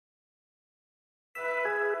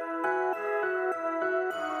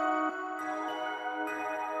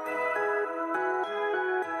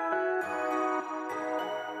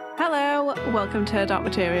welcome to Dark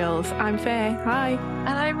Materials. I'm Faye, hi. And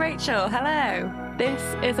I'm Rachel, hello. This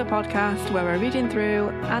is a podcast where we're reading through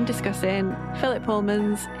and discussing Philip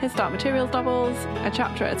Pullman's His Dark Materials novels, a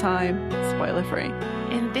chapter at a time, spoiler free.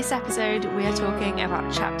 In this episode, we are talking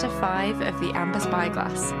about Chapter 5 of The Amber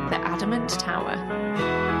Spyglass, The Adamant Tower.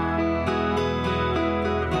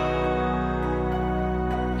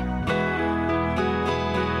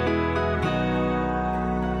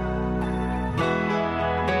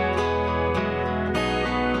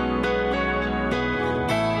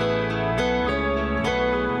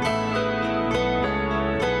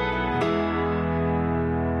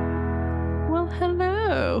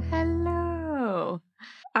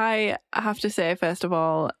 I have to say, first of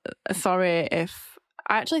all, sorry if...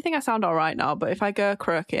 I actually think I sound all right now, but if I go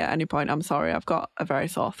croaky at any point, I'm sorry. I've got a very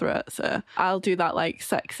sore throat, so I'll do that like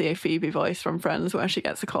sexy Phoebe voice from Friends where she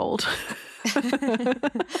gets a cold.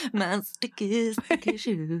 My sticky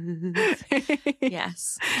shoes.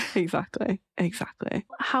 Yes. Exactly.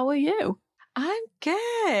 How are you? I'm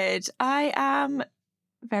good. I am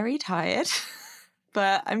very tired,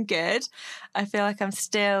 but I'm good. I feel like I'm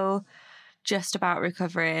still just about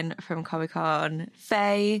recovering from Comic-Con.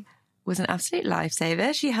 Faye was an absolute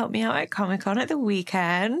lifesaver. She helped me out at Comic-Con at the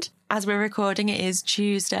weekend. As we're recording, it is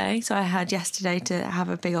Tuesday, so I had yesterday to have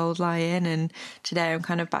a big old lie-in, and today I'm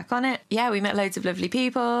kind of back on it. Yeah, we met loads of lovely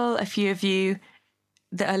people. A few of you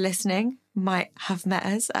that are listening might have met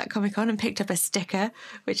us at Comic-Con and picked up a sticker,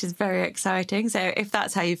 which is very exciting. So if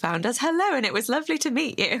that's how you found us, hello, and it was lovely to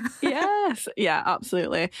meet you. Yes, yeah,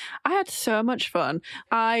 absolutely. I had so much fun.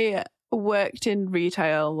 I worked in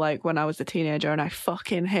retail like when I was a teenager and I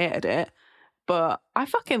fucking hated it, but I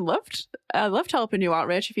loved helping you out,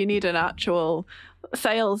 Rich. If you need an actual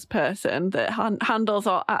salesperson that handles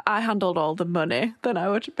all, I handled all the money, then I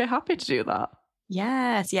would be happy to do that.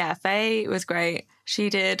 Yes, yeah, Faye was great. She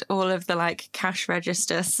did all of the like cash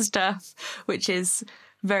register stuff, which is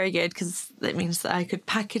very good because it means that I could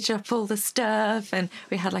package up all the stuff, and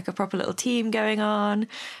we had like a proper little team going on.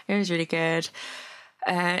 It was really good.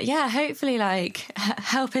 Yeah, hopefully like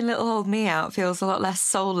helping little old me out feels a lot less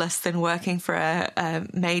soulless than working for a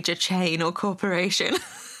major chain or corporation.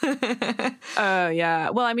 Yeah.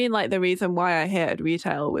 Well, I mean, like the reason why I hated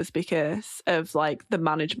retail was because of like the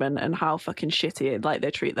management and how fucking shitty like they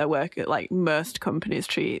treat their workers, like most companies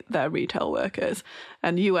treat their retail workers.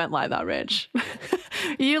 And you weren't like that, Rich.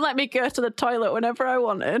 You let me go to the toilet whenever I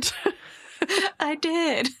wanted. I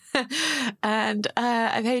did. And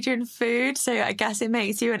I paid you in food, so I guess it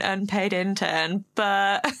makes you an unpaid intern,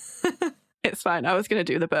 but... It's fine. I was going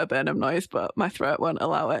to do the Bo Burnham noise, but my throat won't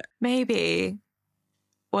allow it. Maybe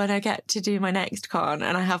when I get to do my next con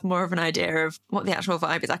and I have more of an idea of what the actual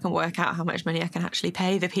vibe is, I can work out how much money I can actually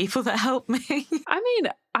pay the people that help me. I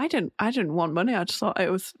mean, I didn't want money. I just thought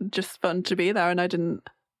it was just fun to be there, and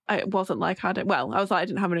it wasn't like I didn't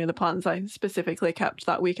have any other plans. I specifically kept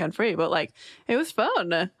that weekend free, but like it was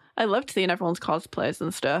fun. I loved seeing everyone's cosplays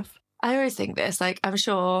and stuff. I always think this, like, I'm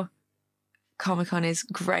sure Comic-Con is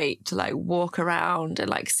great to like walk around and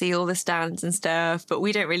like see all the stands and stuff, but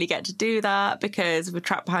we don't really get to do that because we're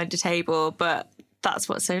trapped behind a table. But that's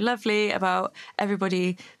what's so lovely about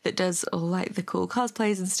everybody that does all like the cool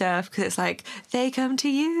cosplays and stuff, because it's like they come to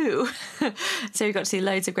you. So we got to see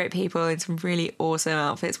loads of great people in some really awesome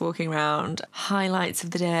outfits walking around. Highlights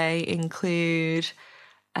of the day include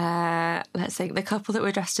let's think, the couple that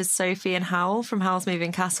were dressed as Sophie and Howl from Howl's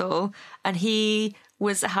Moving Castle, and he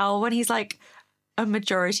was Howl when he's like a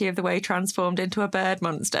majority of the way transformed into a bird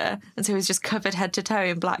monster, and so he was just covered head to toe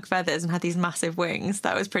in black feathers and had these massive wings.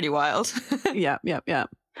 That was pretty wild. Yeah.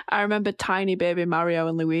 I remember tiny baby Mario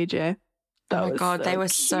and Luigi. Oh my god, they were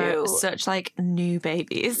such like new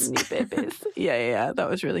babies. Yeah, that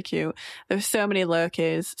was really cute. There were so many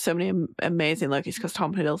Lokis, so many amazing Lokis because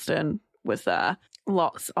Tom Hiddleston was there.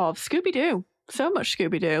 Lots of Scooby-Doo. So much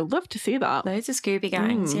Scooby-Doo. Love to see that. Loads of Scooby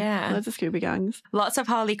gangs, yeah. Loads of Scooby gangs. Lots of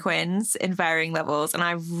Harley Quinns in varying levels, and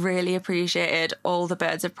I really appreciated all the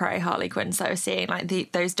Birds of Prey Harley Quinns that I was seeing.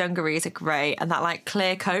 Like those dungarees are great, and that like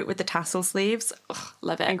clear coat with the tassel sleeves. Ugh,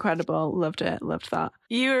 love it. Incredible. Loved it. Loved that.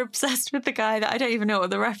 You were obsessed with the guy that I don't even know what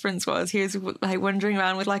the reference was. He was like wandering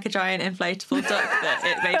around with like a giant inflatable duck that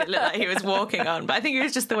it made it look like he was walking on. But I think it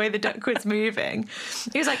was just the way the duck was moving.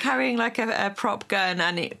 He was like carrying like a prop gun,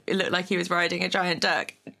 and it looked like he was riding a giant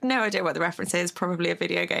duck. No idea what the reference is. Probably a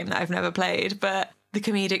video game that I've never played, but the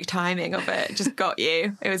comedic timing of it just got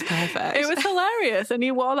you. It was perfect. It was hilarious. And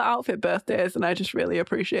he wore the outfit birthdays, and I just really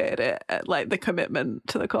appreciated it. Like the commitment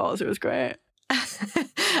to the cause. It was great.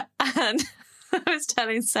 And I was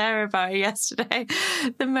telling Sarah about it yesterday.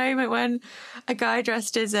 The moment when a guy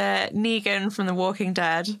dressed as Negan from The Walking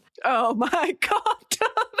Dead Oh my God.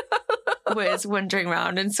 was wandering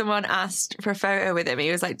around and someone asked for a photo with him.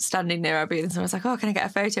 He was like standing near our booth and someone was like, oh, can I get a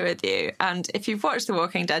photo with you? And if you've watched The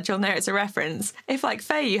Walking Dead, you'll know it's a reference. If like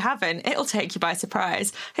Faye, you haven't, it'll take you by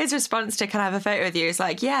surprise. His response to can I have a photo with you is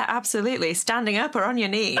like, yeah, absolutely. Standing up or on your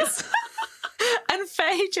knees. And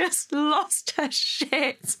Faye just lost her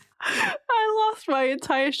shit. I lost my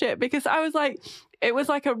entire shit because I was like, it was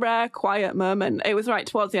like a rare quiet moment. It was right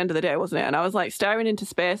towards the end of the day, wasn't it? And I was like staring into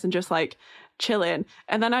space and just like chilling.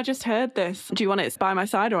 And then I just heard this, do you want it by my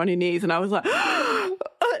side or on your knees? And I was like,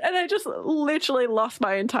 and I just literally lost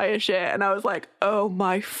my entire shit. And I was like, oh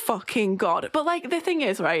my fucking God. But like the thing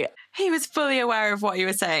is, right? He was fully aware of what you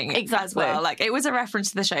were saying Exactly. as well. Like it was a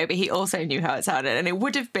reference to the show, but he also knew how it sounded. And it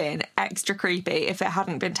would have been extra creepy if it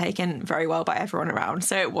hadn't been taken very well by everyone around.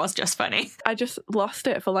 So it was just funny. I just lost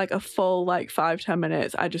it for like a full like 5-10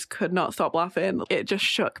 minutes. I just could not stop laughing. It just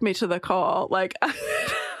shook me to the core. Like...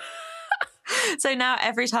 So now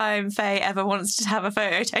every time Faye ever wants to have a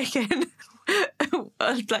photo taken,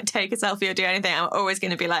 or like take a selfie or do anything, I'm always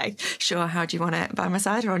going to be like, sure, how do you want it? By my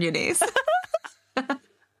side or on your knees?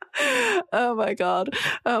 Oh my God.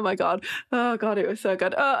 Oh my God. Oh God, it was so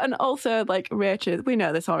good. Oh, and also like Rachel's, we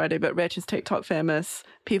know this already, but Rachel's TikTok famous.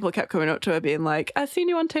 People kept coming up to her being like, I've seen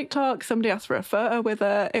you on TikTok. Somebody asked for a photo with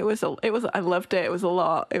her. I loved it. It was a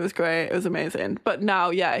lot. It was great. It was amazing. But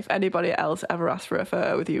now, yeah, if anybody else ever asks for a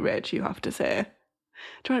photo with you, Rach, you have to say,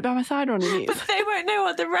 do you want it by my side or on your knees? But they won't know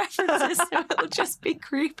what the reference is, so it'll just be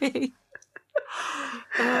creepy.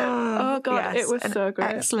 Oh God, yes, it was so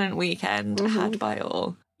great. Excellent weekend had by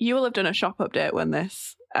all. You will have done a shop update when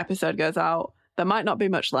this episode goes out. There might not be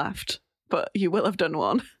much left, but you will have done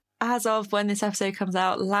one. As of when this episode comes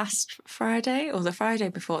out, last Friday or the Friday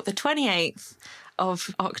before, the 28th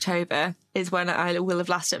of October is when I will have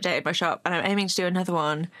last updated my shop, and I'm aiming to do another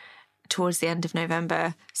one towards the end of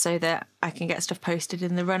November so that I can get stuff posted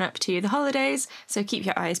in the run up to the holidays. So keep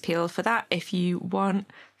your eyes peeled for that if you want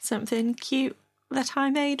something cute that I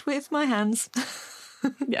made with my hands.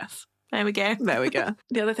 Yes. There we go. There we go.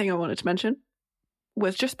 The other thing I wanted to mention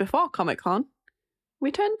was just before Comic-Con,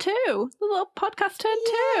 we turned 2. The little podcast turned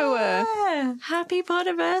 2. Yeah. Happy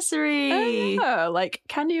podiversary. Oh, like,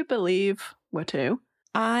 can you believe we're 2?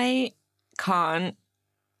 I can't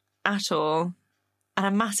at all. And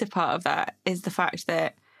a massive part of that is the fact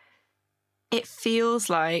that it feels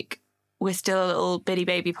like we're still a little bitty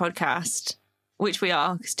baby podcast, which we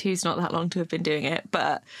are, because 2's not that long to have been doing it.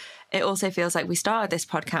 But it also feels like we started this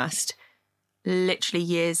podcast literally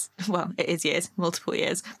years, well, it is years, multiple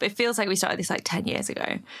years, but it feels like we started this like 10 years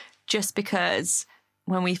ago, just because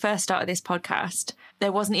when we first started this podcast,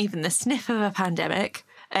 there wasn't even the sniff of a pandemic.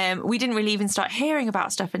 We didn't really even start hearing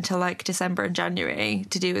about stuff until like December and January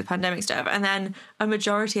to do with pandemic stuff. And then a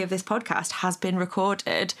majority of this podcast has been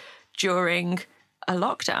recorded during a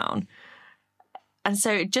lockdown. And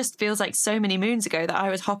so it just feels like so many moons ago that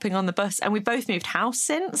I was hopping on the bus, and we both moved house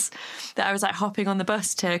since, that I was like hopping on the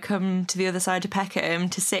bus to come to the other side of Peckham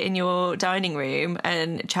to sit in your dining room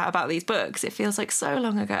and chat about these books. It feels like so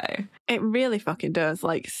long ago. It really fucking does.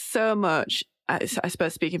 Like, so much, I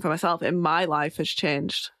suppose speaking for myself, in my life has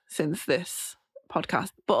changed since this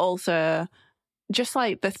podcast. But also just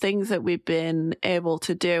like the things that we've been able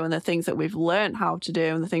to do and the things that we've learned how to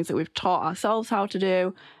do and the things that we've taught ourselves how to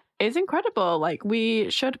do is incredible. Like,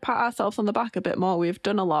 we should pat ourselves on the back a bit more. We've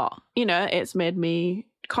done a lot. You know, it's made me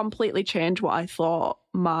completely change what I thought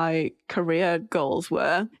my career goals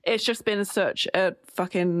were. It's just been such a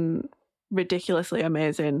fucking ridiculously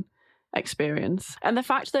amazing experience. And the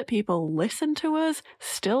fact that people listen to us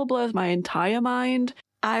still blows my entire mind.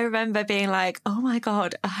 I remember being like, oh my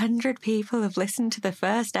God, 100 people have listened to the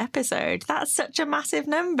first episode. That's such a massive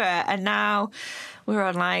number. And now we're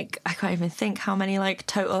on like, I can't even think how many like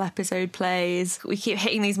total episode plays. We keep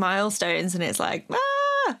hitting these milestones and it's like,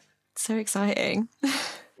 so exciting. Do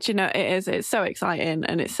you know, it's so exciting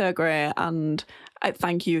and it's so great. And I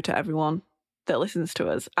thank you to everyone that listens to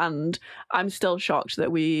us. And I'm still shocked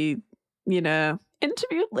that we, you know,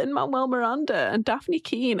 interviewed Lin-Manuel Miranda and Daphne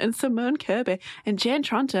Keane and Simone Kirby and Jane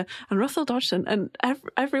Tranter and Russell Dodgson and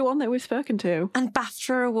everyone that we've spoken to. And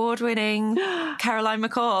BAFTA award-winning Caroline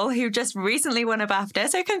McCall, who just recently won a BAFTA.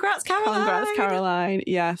 So congrats, Caroline. Congrats, Caroline.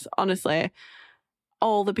 Yes, honestly,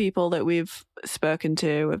 all the people that we've spoken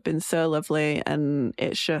to have been so lovely, and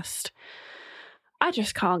it's just, I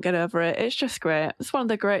just can't get over it. It's just great. It's one of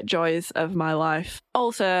the great joys of my life.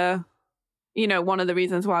 Also, You know, one of the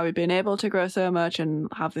reasons why we've been able to grow so much and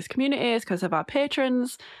have this community is because of our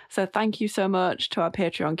patrons. So thank you so much to our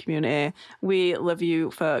Patreon community. We love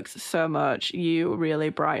you folks so much. You really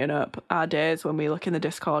brighten up our days when we look in the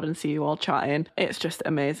Discord and see you all chatting. It's just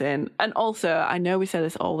amazing. And also, I know we say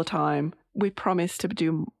this all the time, we promise to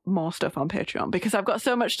do more stuff on Patreon because I've got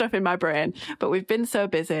so much stuff in my brain, but we've been so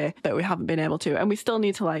busy that we haven't been able to. And we still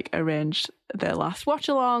need to like arrange the last watch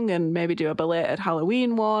along and maybe do a belated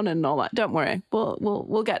Halloween one and all that. Don't worry.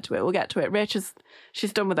 We'll get to it. We'll get to it. Rach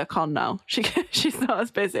she's done with her con now. She's not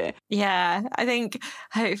as busy. Yeah, I think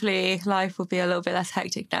hopefully life will be a little bit less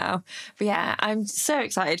hectic now. But yeah, I'm so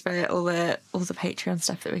excited for all the Patreon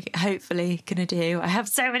stuff that we're hopefully gonna do. I have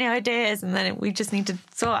so many ideas, and then we just need to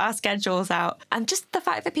sort our schedules out. And just the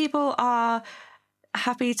fact that people are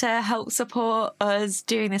happy to help support us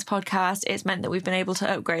doing this podcast, it's meant that we've been able to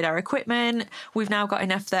upgrade our equipment. We've now got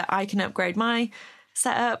enough that I can upgrade my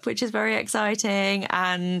setup, which is very exciting,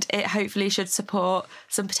 and it hopefully should support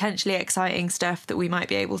some potentially exciting stuff that we might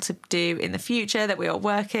be able to do in the future that we are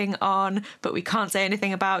working on, but we can't say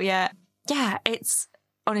anything about yet. Yeah, it's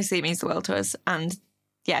honestly, it means the world to us. And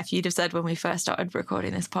yeah, if you'd have said when we first started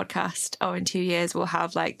recording this podcast, oh, in 2 years we'll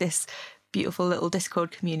have like this beautiful little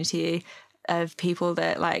Discord community of people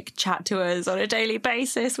that like chat to us on a daily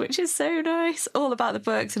basis, which is so nice, all about the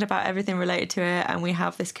books and about everything related to it. And we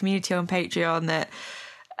have this community on Patreon that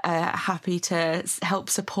are happy to help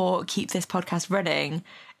support, keep this podcast running,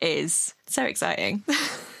 is so exciting.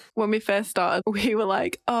 When we first started, we were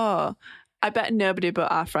like, oh, I bet nobody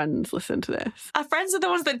but our friends listen to this. Our friends are the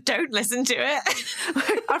ones that don't listen to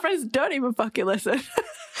it. Our friends don't even fucking listen.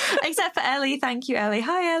 Except for Ellie. Thank you, Ellie.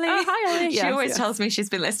 Hi, Ellie. Oh, hi, Ellie. She always tells me she's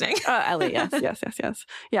been listening. Oh, Ellie, yes.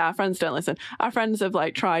 Yeah, our friends don't listen. Our friends have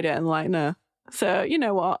like tried it and like, no. So, you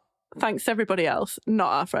know what? Thanks to everybody else,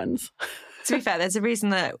 not our friends. To be fair, there's a reason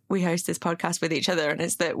that we host this podcast with each other, and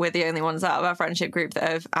it's that we're the only ones out of our friendship group that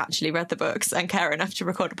have actually read the books and care enough to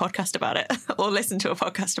record a podcast about it or listen to a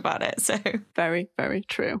podcast about it. So very, very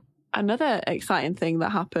true. Another exciting thing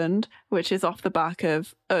that happened, which is off the back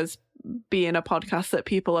of us being a podcast that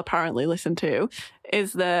people apparently listen to,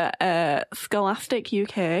 is that Scholastic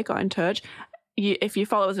UK got in touch. If you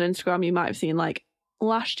follow us on Instagram, you might have seen like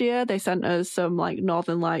last year they sent us some like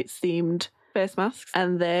Northern Lights themed face masks,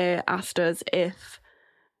 and they asked us if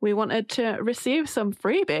we wanted to receive some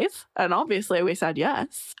freebies, and obviously we said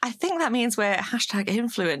yes. I think that means we're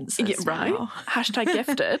 #influencers. Yeah, right.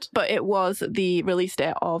 #gifted. But it was the release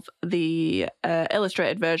date of the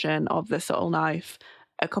illustrated version of The Subtle Knife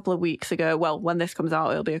a couple of weeks ago. Well, when this comes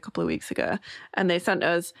out, it'll be a couple of weeks ago. And they sent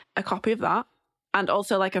us a copy of that and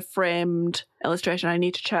also like a framed illustration. I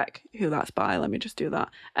need to check who that's by. Let me just do that.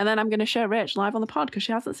 And then I'm going to show Rach live on the pod because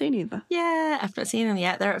she hasn't seen either. Yeah, I've not seen them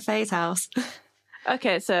yet. They're at Faye's house.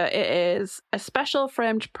 Okay, so it is a special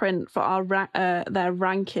framed print for our their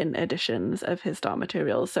Rankin editions of His Dark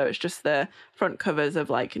Materials. So it's just the front covers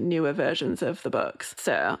of like newer versions of the books.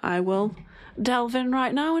 So I will delve in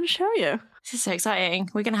right now and show you. This is so exciting.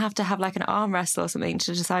 We're going to have like an arm wrestle or something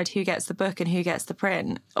to decide who gets the book and who gets the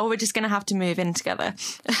print. Or we're just going to have to move in together.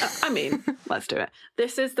 I mean, let's do it.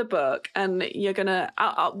 This is the book, and you're going to...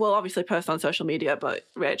 we'll obviously post on social media, but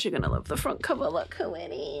Rach, you're going to love the front cover. Look who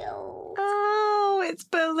it is. Oh, it's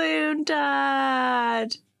Balloon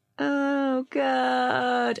Dad. Oh,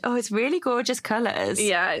 God. Oh, it's really gorgeous colours.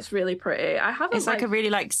 Yeah, it's really pretty. It's like a really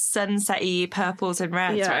like sunset-y purples and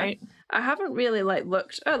reds, right? I haven't really like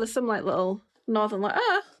looked. Oh, there's some like little Northern Light.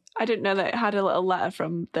 I didn't know that it had a little letter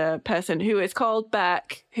from the person who is called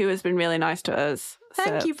Beck, who has been really nice to us.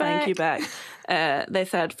 Thank you, Beck. They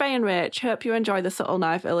said, Faye and Rach, hope you enjoy the Subtle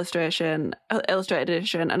Knife illustrated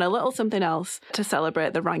edition and a little something else to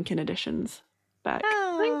celebrate the Rankin editions. Beck.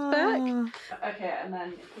 Oh. Thanks, Beck. Okay, and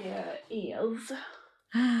then here is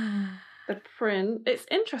the print. It's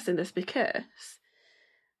interesting, this, because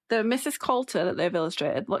the Mrs. Coulter that they've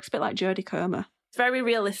illustrated looks a bit like Jodie Comer. It's very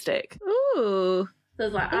realistic. Ooh.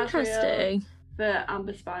 There's like interesting. Adriel for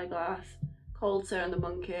Amber Spyglass, Coulter and the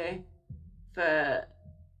Monkey for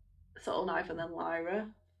Subtle Knife, and then Lyra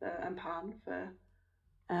and Pan for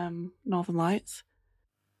Northern Lights.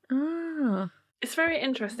 Oh. It's very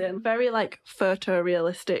interesting. Very like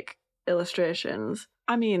photorealistic illustrations.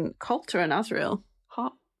 I mean, Coulter and Azrael,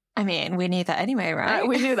 hot. I mean, we knew that anyway, right?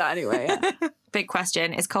 We knew that anyway, yeah. Big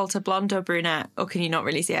question. Is Coulter blonde or brunette? Or can you not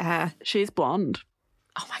really see her hair? She's blonde.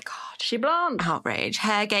 Oh my God. She blonde. Outrage.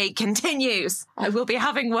 Hairgate continues. I will be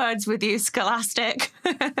having words with you, Scholastic.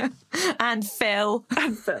 And Phil.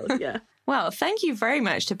 And Phil, yeah. Well, thank you very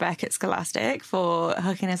much to Beck at Scholastic for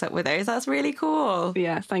hooking us up with those. That's really cool.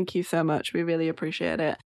 Yeah, thank you so much. We really appreciate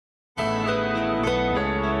it.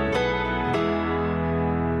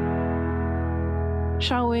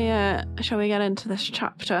 Shall we get into this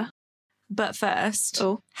chapter? But first,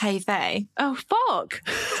 Oh. Hey Faye. Oh, fuck.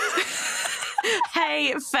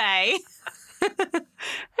 Hey Faye.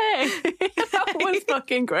 Hey, that was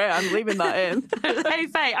fucking great. I'm leaving that in. Hey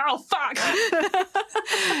Faye. Oh, fuck.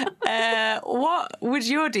 What would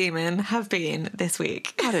your demon have been this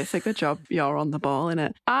week? God, it's a good job you're on the ball,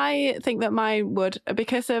 innit? I think that mine would,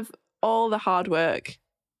 because of all the hard work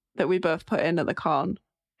that we both put in at the con,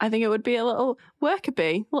 I think it would be a little worker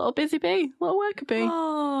bee, a little busy bee, a little worker bee.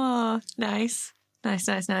 Oh, nice.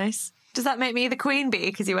 Nice. Does that make me the queen bee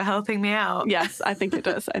because you were helping me out? Yes, I think it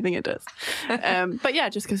does. But yeah,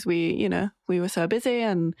 just because we were so busy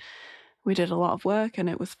and we did a lot of work and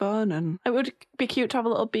it was fun, and it would be cute to have a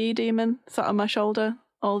little bee demon sat on my shoulder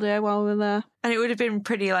all day while we were there. And it would have been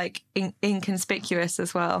pretty like inconspicuous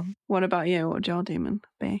as well. What about you? What would your demon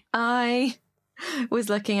be? I was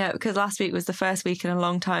looking at, because last week was the first week in a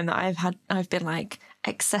long time that I've been like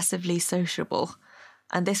excessively sociable.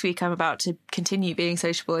 And this week I'm about to continue being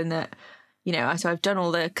sociable in that, so I've done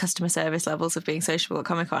all the customer service levels of being sociable at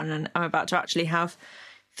Comic-Con, and I'm about to actually have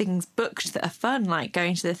things booked that are fun, like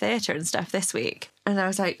going to the theatre and stuff this week. And I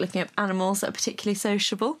was like looking at animals that are particularly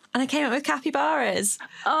sociable. And I came up with capybaras.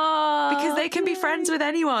 Oh, because they can be friends with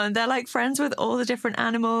anyone. They're like friends with all the different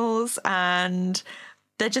animals, and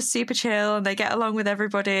they're just super chill and they get along with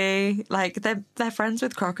everybody. Like they're friends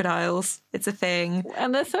with crocodiles. It's a thing.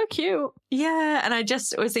 And they're so cute. Yeah. And I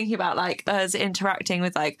just was thinking about like us interacting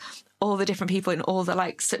with like all the different people in all the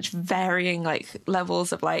like such varying like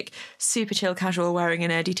levels of like super chill casual wearing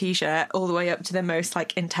an nerdy t-shirt all the way up to the most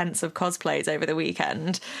like intensive cosplays over the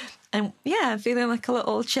weekend. And yeah, feeling like a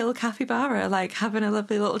little chill capybara, like having a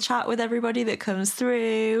lovely little chat with everybody that comes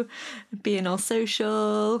through, being all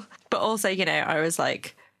social. But also, I was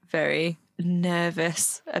like very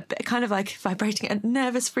nervous, a bit kind of like vibrating at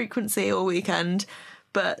nervous frequency all weekend.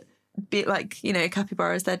 But be like,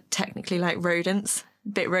 capybaras, they're technically like rodents, a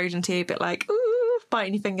bit rodenty, a bit like, ooh,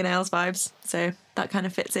 biting your fingernails vibes. So that kind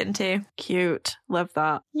of fits in too. Cute. Love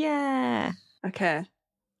that. Yeah. Okay.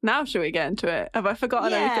 Now should we get into it? Have I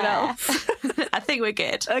forgotten anything else? I think we're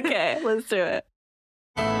good. Okay, let's do it.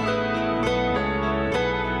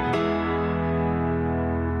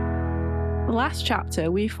 Last chapter,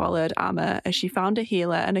 we followed Amma as she found a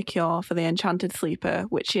healer and a cure for the enchanted sleeper,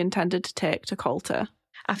 which she intended to take to Coulter.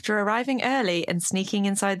 After arriving early and sneaking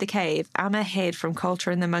inside the cave, Amma hid from Coulter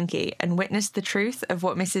and the monkey and witnessed the truth of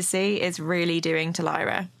what Mrs. C is really doing to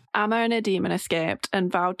Lyra. Amma and her demon escaped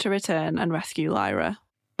and vowed to return and rescue Lyra.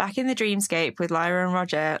 Back in the dreamscape with Lyra and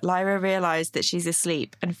Roger, Lyra realised that she's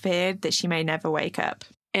asleep and feared that she may never wake up.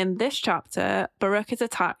 In this chapter, Baruch is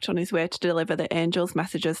attacked on his way to deliver the angel's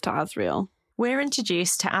messages to Azrael. We're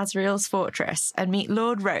introduced to Azrael's fortress and meet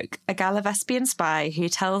Lord Roke, a Galavespian spy who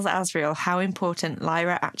tells Azrael how important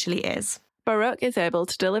Lyra actually is. Baruch is able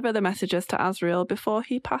to deliver the messages to Azrael before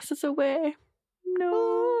he passes away.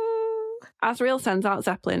 No. Azrael sends out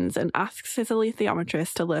zeppelins and asks his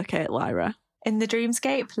alethiometrist to locate Lyra. In the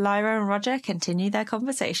dreamscape, Lyra and Roger continue their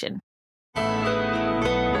conversation.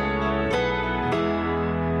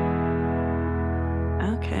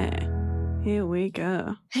 Okay, here we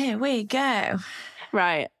go. Here we go.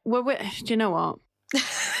 Right, do you know what?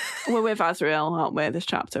 We're with Azrael, aren't we, this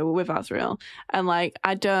chapter? We're with Azrael. And,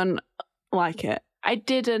 I don't like it. I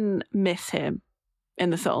didn't miss him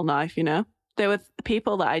in The Subtle Knife, There were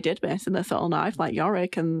people that I did miss in The Subtle Knife, like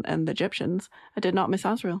Yorick and the Egyptians. I did not miss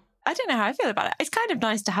Azrael. I don't know how I feel about it. It's kind of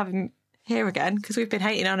nice to have him here again because we've been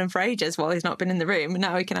hating on him for ages while he's not been in the room. And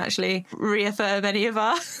now we can actually reaffirm any of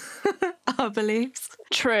our beliefs.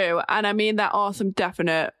 True. And I mean, there are some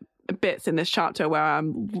definite bits in this chapter where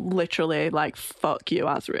I'm literally like, fuck you,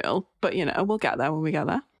 Azrael. But, we'll get there when we get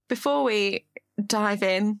there. Before we dive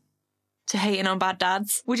in to hating on bad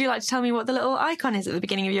dads, would you like to tell me what the little icon is at the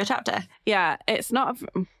beginning of your chapter? Yeah, it's not...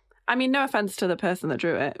 I mean, no offense to the person that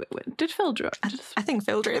drew it. Did Phil draw it? I think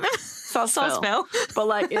Phil drew it. Soz Phil.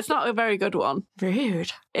 But, it's not a very good one.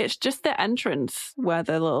 Rude. It's just the entrance where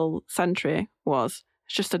the little sentry was.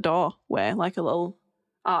 It's just a doorway, like a little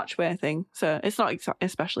archway thing. So it's not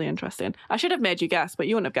especially interesting. I should have made you guess, but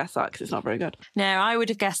you wouldn't have guessed that because it's not very good. No, I would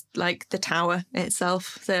have guessed, the tower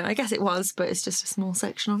itself. So I guess it was, but it's just a small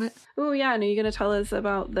section of it. Oh, yeah. And are you going to tell us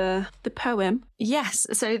about the poem? Yes.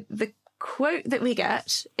 So the quote that we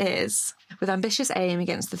get is, with ambitious aim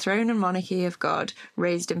against the throne and monarchy of God,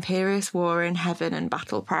 raised imperious war in heaven and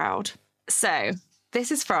battle proud. So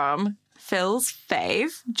this is from Phil's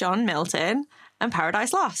fave, John Milton, and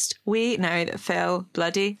Paradise Lost. We know that Phil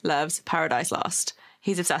bloody loves Paradise Lost.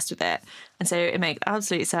 He's obsessed with it. And so it makes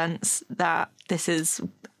absolute sense that this is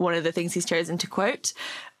one of the things he's chosen to quote.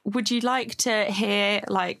 Would you like to hear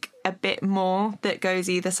like a bit more that goes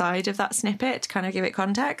either side of that snippet to kind of give it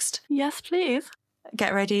context? Yes, please.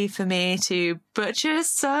 Get ready for me to butcher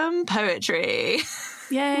some poetry.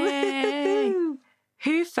 Yay!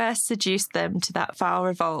 Who first seduced them to that foul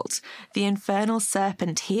revolt? The infernal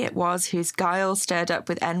serpent he it was whose guile stirred up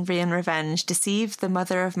with envy and revenge, deceived the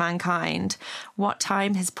mother of mankind. What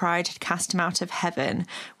time his pride had cast him out of heaven,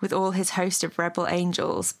 with all his host of rebel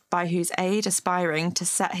angels, by whose aid aspiring to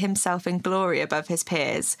set himself in glory above his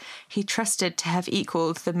peers, he trusted to have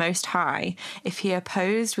equalled the Most High, if he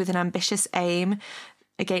opposed with an ambitious aim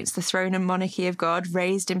against the throne and monarchy of God,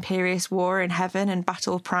 raised imperious war in heaven and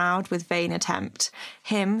battle proud with vain attempt.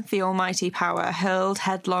 Him, the almighty power, hurled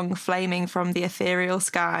headlong flaming from the ethereal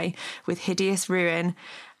sky with hideous ruin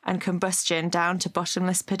and combustion down to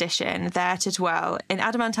bottomless perdition, there to dwell in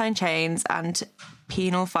adamantine chains and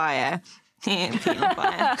penal fire. Penal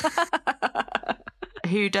fire.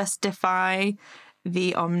 Who dost defy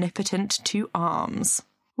the omnipotent to arms.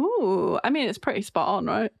 Ooh, I mean, it's pretty spot on,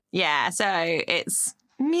 right? Yeah, so it's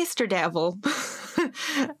Mr. Devil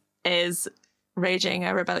is raging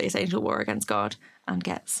a rebellious angel war against God and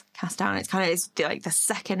gets cast down. It's kind of like the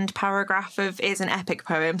second paragraph it's an epic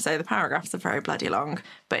poem, so the paragraphs are very bloody long,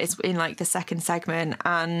 but it's in like the second segment,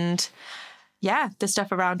 and yeah, the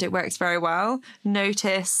stuff around it works very well.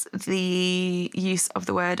 Notice the use of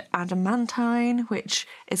the word adamantine, which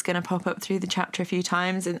is going to pop up through the chapter a few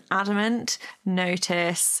times in adamant.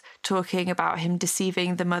 Notice talking about him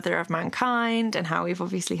deceiving the mother of mankind and how we've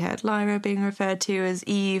obviously heard Lyra being referred to as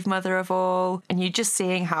Eve, mother of all. And you're just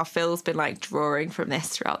seeing how Phil's been like drawing from this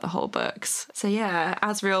throughout the whole books. So yeah,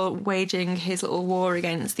 Asriel waging his little war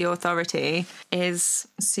against the authority is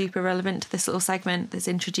super relevant to this little segment that's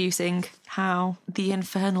introducing how the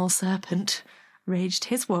infernal serpent raged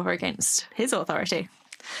his war against his authority.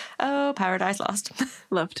 Oh, Paradise Lost.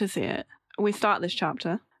 Love to see it. We start this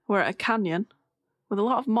chapter. We're at a canyon with a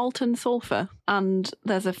lot of molten sulfur, and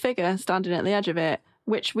there's a figure standing at the edge of it,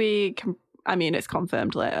 which we can, I mean, it's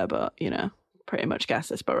confirmed later, but, you know, pretty much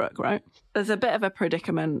guess it's Baruch, right? There's a bit of a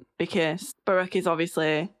predicament because Baruch is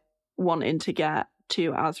obviously wanting to get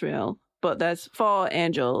to Asriel, but there's 4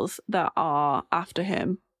 angels that are after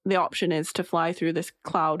him. The option is to fly through this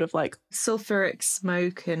cloud of like sulfuric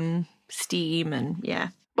smoke and steam, and yeah.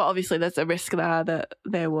 But obviously there's a risk there that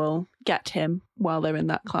they will get him while they're in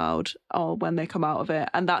that cloud or when they come out of it.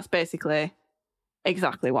 And that's basically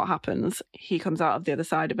exactly what happens. He comes out of the other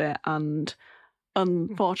side of it, and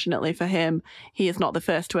unfortunately for him, he is not the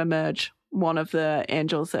first to emerge. One of the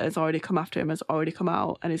angels that has already come after him has already come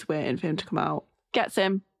out and is waiting for him to come out. Gets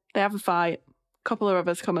him. They have a fight. A couple of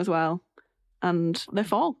others come as well. And they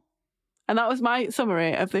fall. And that was my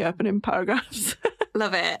summary of the opening paragraphs.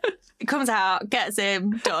 Love it. It comes out, gets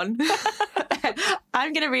him, done.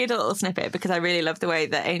 I'm going to read a little snippet because I really love the way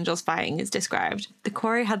that Angel's fighting is described. The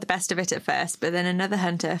quarry had the best of it at first, but then another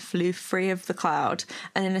hunter flew free of the cloud,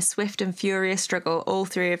 and in a swift and furious struggle, all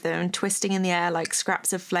 3 of them, twisting in the air like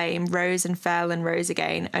scraps of flame, rose and fell and rose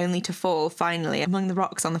again, only to fall, finally, among the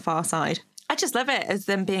rocks on the far side. I just love it as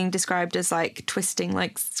them being described as like twisting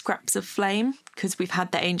like scraps of flame, because we've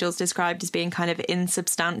had the angels described as being kind of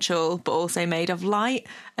insubstantial but also made of light,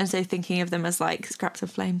 and so thinking of them as like scraps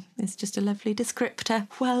of flame is just a lovely descriptor.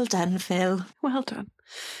 Well done, Phil. Well done.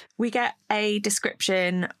 We get a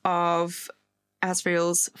description of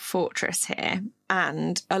Asriel's fortress here,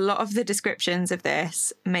 and a lot of the descriptions of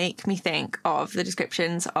this make me think of the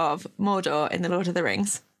descriptions of Mordor in The Lord of the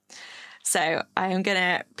Rings. So I am going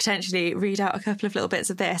to potentially read out a couple of little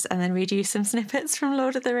bits of this and then read you some snippets from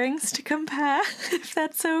Lord of the Rings to compare, if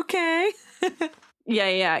that's okay.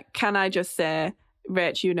 Yeah. Can I just say,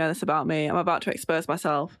 Rach, you know this about me. I'm about to expose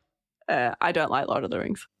myself. I don't like Lord of the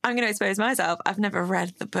Rings. I'm going to expose myself. I've never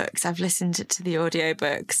read the books. I've listened to the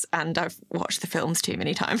audiobooks and I've watched the films too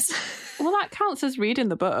many times. Well, that counts as reading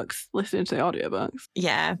the books, listening to the audiobooks.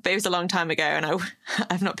 Yeah, but it was a long time ago and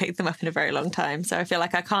I've not picked them up in a very long time. So I feel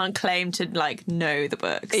like I can't claim to like know the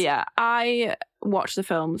books. Yeah, I watched the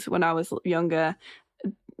films when I was younger.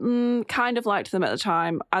 Kind of liked them at the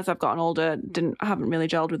time. As I've gotten older, haven't really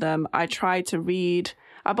gelled with them. I tried to read.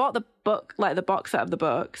 I bought the book, like the box set of the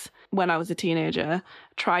books, when I was a teenager.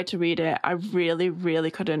 Tried to read it. I really,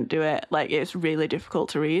 really couldn't do it. Like, it's really difficult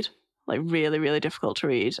to read. Like, really, really difficult to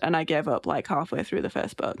read. And I gave up like halfway through the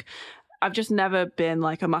first book. I've just never been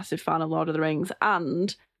like a massive fan of Lord of the Rings.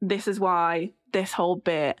 And this is why this whole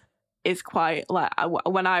bit is quite like,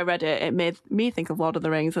 when I read it, it made me think of Lord of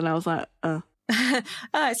the Rings. And I was like, oh,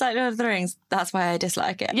 it's like Lord of the Rings. That's why I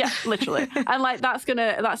dislike it. Yeah, literally. And like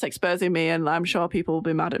that's exposing me, and I'm sure people will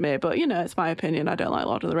be mad at me, but you know, it's my opinion. I don't like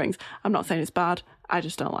Lord of the Rings. I'm not saying it's bad. I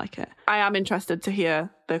just don't like it. I am interested to hear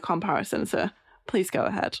the comparison, so please go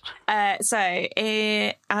ahead.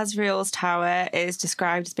 Asriel's tower is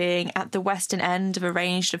described as being at the western end of a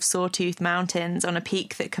range of sawtooth mountains on a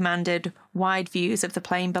peak that commanded wide views of the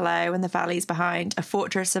plain below and the valleys behind. A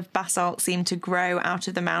fortress of basalt seemed to grow out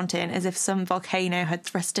of the mountain as if some volcano had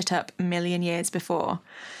thrust it up a million years before.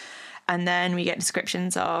 And then we get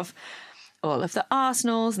descriptions of all of the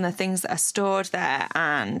arsenals and the things that are stored there,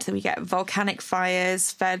 and we get volcanic fires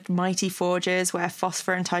fed mighty forges where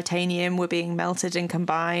phosphor and titanium were being melted and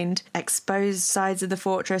combined. Exposed sides of the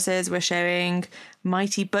fortresses were showing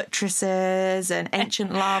mighty buttresses and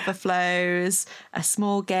ancient lava flows, a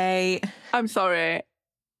small gate. I'm sorry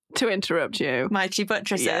to interrupt you. Mighty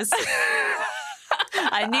buttresses. Yeah.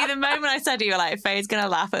 I knew the moment I said it, you were like, Faye's going to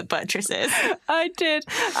laugh at buttresses. I did.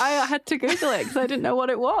 I had to Google it because I didn't know what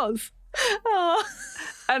it was. Oh.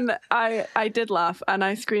 And I did laugh, and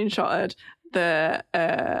I screenshotted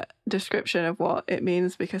the description of what it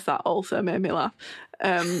means because that also made me laugh.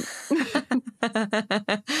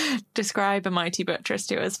 Describe a mighty buttress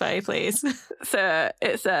to us, Faye, please. So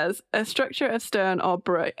it says, a structure of stone or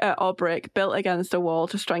brick built against a wall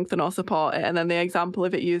to strengthen or support it. And then the example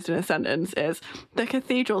of it used in a sentence is, the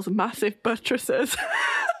cathedral's massive buttresses.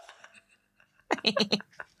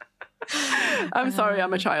 I'm sorry,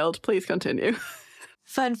 I'm a child. Please continue.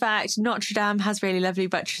 Fun fact, Notre Dame has really lovely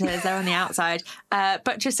buttresses. They're on the outside.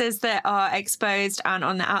 Buttresses that are exposed and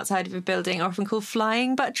on the outside of a building are often called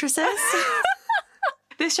flying buttresses.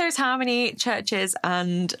 This shows how many churches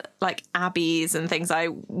and like abbeys and things I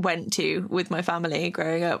went to with my family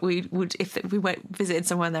growing up. We would, if we went visited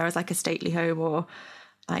someone there was like a stately home or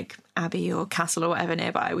like abbey or castle or whatever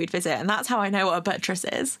nearby, we'd visit, and that's how I know what a buttress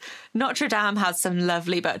is. Notre Dame has some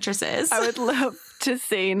lovely buttresses. I would love to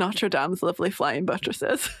see Notre Dame's lovely flying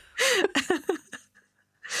buttresses.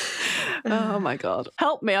 Oh my god,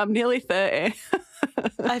 help me, I'm nearly 30.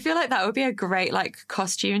 I feel like that would be a great like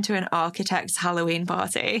costume to an architect's Halloween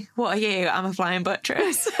party. What are you? I'm a flying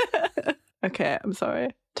buttress. Okay, I'm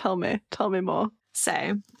sorry, tell me more.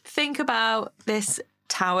 So think about this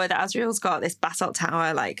tower that Asriel's got, this basalt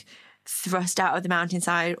tower, like thrust out of the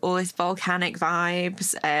mountainside, all this volcanic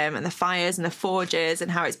vibes, and the fires and the forges,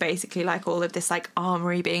 and how it's basically like all of this like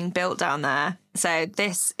armory being built down there. So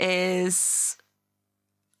this is,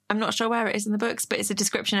 I'm not sure where it is in the books, but it's a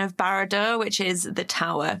description of Barad-dûr, which is the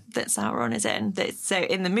tower that Sauron is in. So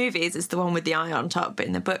in the movies, it's the one with the eye on top, but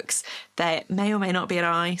in the books, there may or may not be an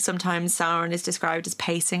eye. Sometimes Sauron is described as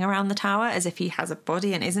pacing around the tower as if he has a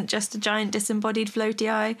body and isn't just a giant disembodied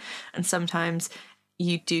floaty eye. And sometimes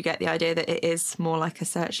you do get the idea that it is more like a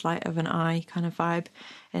searchlight of an eye kind of vibe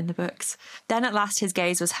in the books. Then at last his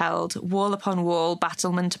gaze was held, wall upon wall,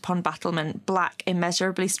 battlement upon battlement, black,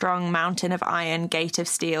 immeasurably strong mountain of iron, gate of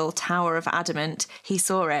steel, tower of adamant. He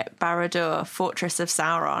saw it, Barad-dûr, fortress of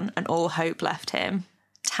Sauron, and all hope left him.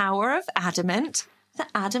 Tower of adamant, the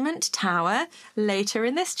adamant tower. Later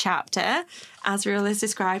in this chapter, Asriel is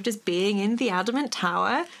described as being in the adamant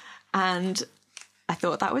tower, and I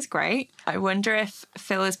thought that was great. I wonder if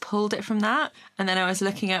Phil has pulled it from that. And then I was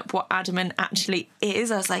looking up what adamant actually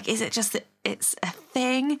is. I was like, is it just that it's a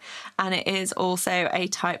thing? And it is also a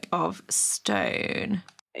type of stone.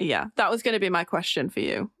 Yeah, that was going to be my question for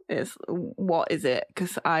you, is what is it?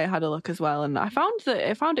 Because I had a look as well, and I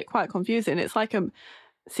found it quite confusing. It's like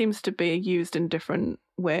seems to be used in different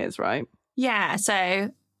ways, right? Yeah,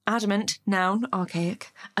 so adamant, noun,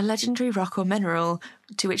 archaic, a legendary rock or mineral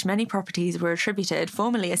to which many properties were attributed,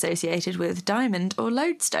 formerly associated with diamond or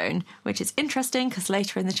lodestone, which is interesting because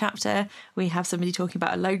later in the chapter we have somebody talking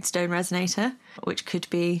about a lodestone resonator, which could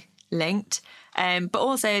be linked. But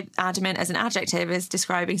also adamant as an adjective is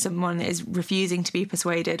describing someone that is refusing to be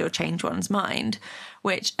persuaded or change one's mind,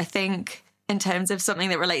 which I think in terms of something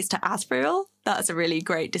that relates to Asriel, that's a really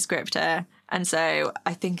great descriptor. And so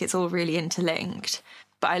I think it's all really interlinked.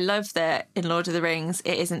 But I love that in Lord of the Rings,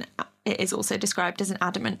 it is also described as an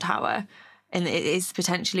adamant tower. And it is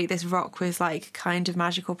potentially this rock with like kind of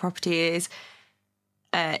magical properties.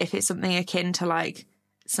 If it's something akin to like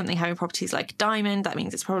something having properties like diamond, that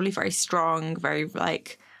means it's probably very strong, very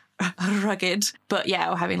like rugged. But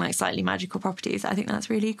yeah, or having like slightly magical properties. I think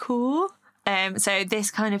that's really cool. So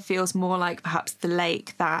this kind of feels more like perhaps the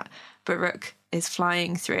lake that Baruk is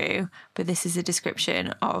flying through, but this is a description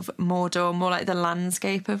of Mordor, more like the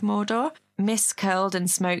landscape of Mordor. Mist curled and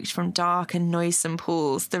smoked from dark and noisome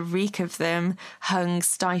pools. The reek of them hung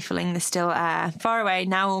stifling the still air. Far away,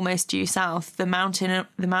 now almost due south, the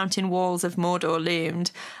mountain walls of Mordor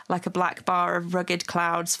loomed like a black bar of rugged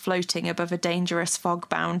clouds floating above a dangerous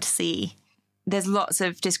fog-bound sea. there's lots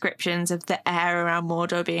of descriptions of the air around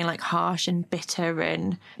Mordor being like harsh and bitter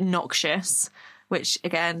and noxious, which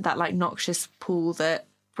again, that like noxious pool that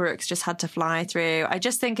Brooks just had to fly through. I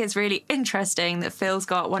just think it's really interesting that Phil's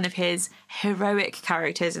got one of his heroic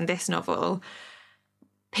characters in this novel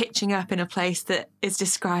pitching up in a place that is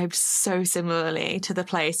described so similarly to the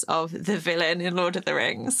place of the villain in Lord of the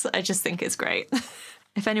Rings. I just think it's great.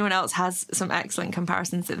 If anyone else has some excellent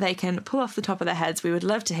comparisons that they can pull off the top of their heads, we would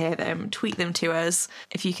love to hear them. Tweet them to us.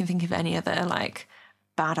 If you can think of any other like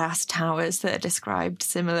badass towers that are described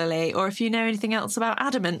similarly, or if you know anything else about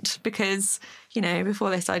adamant, because, you know, before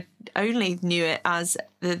this I only knew it as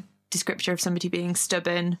the descriptor of somebody being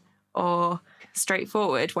stubborn or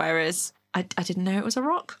straightforward, whereas I didn't know it was a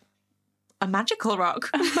rock. A magical rock.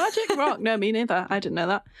 A magic rock. No, me neither. I didn't know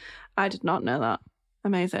that. I did not know that.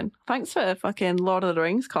 Amazing. Thanks for fucking Lord of the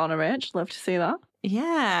Rings corner, Rach. Love to see that.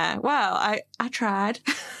 Yeah. Well, I tried.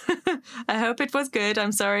 I hope it was good.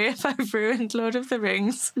 I'm sorry if I've ruined Lord of the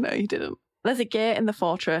Rings. No, you didn't. There's a gate in the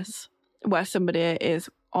fortress where somebody is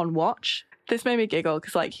on watch. This made me giggle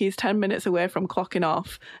because, like, he's 10 minutes away from clocking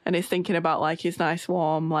off and he's thinking about, like, his nice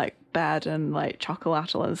warm, like, bed and, like,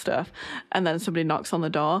 chocolatl and stuff. And then somebody knocks on the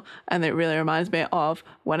door, and it really reminds me of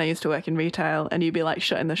when I used to work in retail and you'd be, like,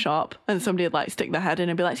 shutting the shop and somebody would, like, stick their head in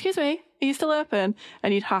and be like, "Excuse me, are you still open?"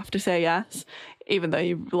 And you'd have to say yes, even though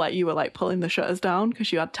you were, like, pulling the shutters down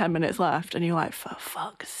because you had 10 minutes left and you're like, for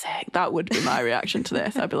fuck's sake. That would be my reaction to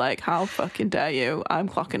this. I'd be like, how fucking dare you? I'm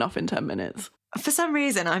clocking off in 10 minutes. For some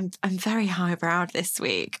reason, I'm very highbrowed this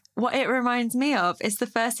week. What it reminds me of is the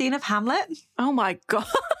first scene of Hamlet. Oh my God.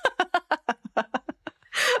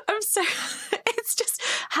 It's just,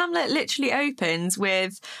 Hamlet literally opens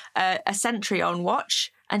with a sentry on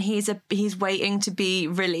watch, and he's waiting to be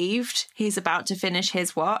relieved. He's about to finish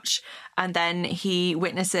his watch, and then he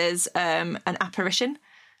witnesses an apparition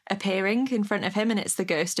appearing in front of him, and it's the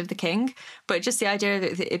ghost of the king. But just the idea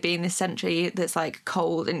of it being this sentry that's like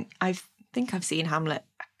cold, and I think I've seen Hamlet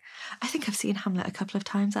a couple of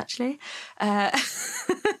times, actually.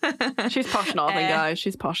 She's posh northern, guys.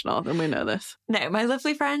 She's posh northern. We know this. No, my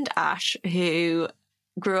lovely friend Ash, who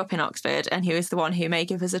grew up in Oxford, and he was the one who may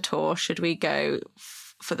give us a tour should we go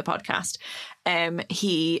for the podcast.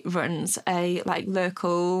 He runs a like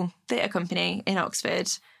local theatre company in Oxford,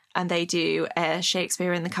 and they do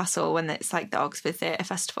Shakespeare in the Castle when it's like the Oxford Theatre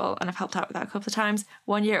Festival, and I've helped out with that a couple of times.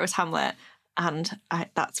 One year it was Hamlet, and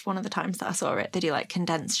that's one of the times that I saw it. They do like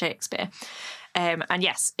condensed Shakespeare. And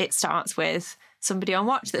yes, it starts with somebody on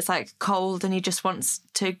watch that's like cold and he just wants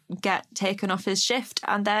to get taken off his shift.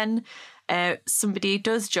 And then somebody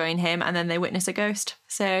does join him, and then they witness a ghost.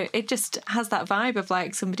 So it just has that vibe of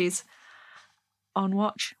like somebody's on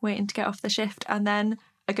watch waiting to get off the shift, and then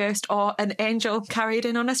a ghost or an angel carried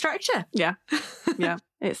in on a stretcher. Yeah. Yeah.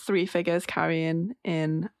 It's three figures carrying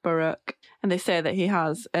in Baruch, and they say that he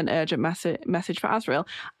has an urgent message for Azrael.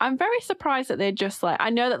 I'm very surprised that they just like,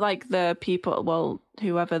 I know that like the people, well,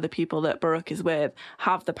 whoever the people that Baruch is with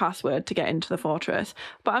have the password to get into the fortress,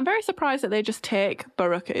 but I'm very surprised that they just take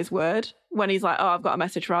Baruch at his word when he's like, "Oh, I've got a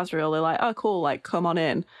message for Azrael." They're like, "Oh, cool, like come on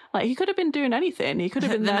in." Like he could have been doing anything. He could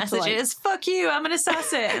have been the there message to, like, is, "Fuck you, I'm an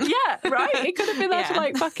assassin." yeah, right. He could have been there to Yeah.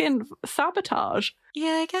 like fucking sabotage.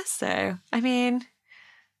 Yeah, I guess so. I mean,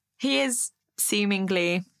 he is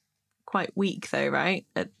seemingly quite weak though, right?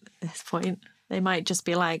 At this point, they might just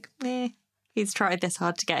be like, he's tried this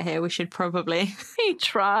hard to get here. We should probably. He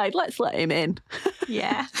tried. Let's let him in.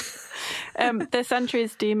 Yeah. The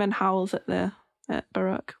sentry's demon howls at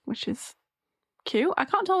Baruch, which is cute. I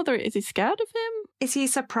can't tell whether is he scared of him. Is he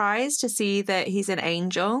surprised to see that he's an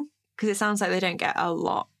angel? Because it sounds like they don't get a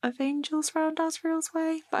lot of angels around Azrael's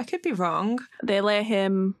way, but I could be wrong. They lay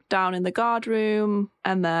him down in the guard room,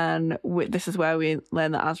 and then this is where we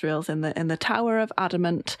learn that Azrael's in the Tower of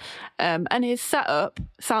Adamant. And his setup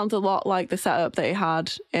sounds a lot like the setup that he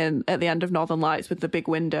had at the end of Northern Lights, with the big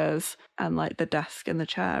windows and like the desk and the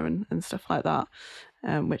chair and stuff like that.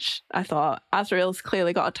 Which I thought Azrael's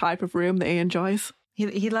clearly got a type of room that he enjoys.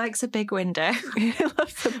 He likes a big window. He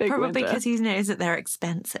loves a big window. Probably because he knows that they're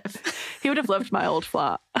expensive. He would have loved my old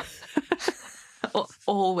flat.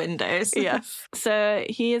 All windows. Yes. So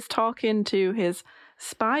he is talking to his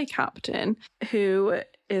spy captain, who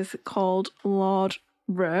is called Lord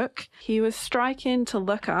Rourke. He was striking to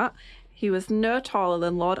look at. He was no taller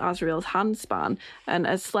than Lord Azrael's handspan and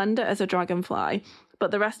as slender as a dragonfly, but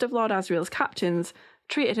the rest of Lord Azrael's captains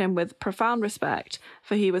treated him with profound respect,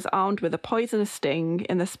 for he was armed with a poisonous sting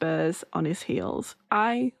in the spurs on his heels.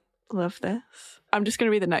 I love this. I'm just going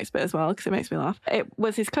to read the next bit as well because it makes me laugh. It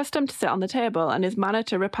was his custom to sit on the table and his manner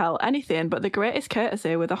to repel anything but the greatest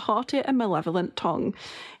courtesy with a haughty and malevolent tongue.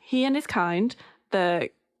 He and his kind, I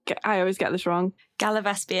always get this wrong,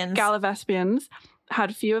 Gallivespians,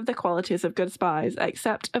 had few of the qualities of good spies,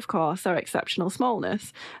 except, of course, their exceptional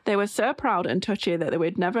smallness. They were so proud and touchy that they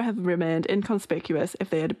would never have remained inconspicuous if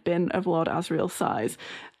they had been of Lord Asriel's size.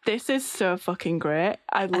 This is so fucking great.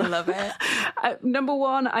 I love it. Number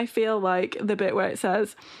one, I feel like the bit where it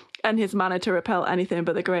says, and his manner to repel anything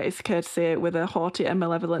but the greatest courtesy with a haughty and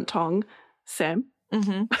malevolent tongue. Same.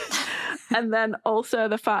 Mm-hmm. And then also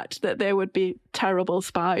the fact that they would be terrible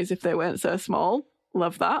spies if they weren't so small.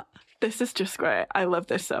 Love that. This is just great. I love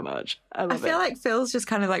this so much. I feel like Phil's just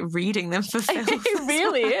kind of like reading them for Phil. It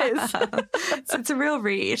really is. So it's a real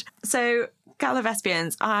read. So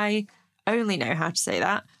Gallivespians, I only know how to say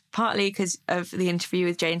that, partly because of the interview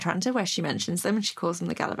with Jane Tranter where she mentions them and she calls them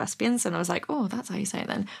the Gallivespians, and I was like, oh, that's how you say it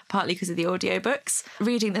then. Partly because of the audiobooks.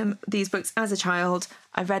 Reading these books as a child,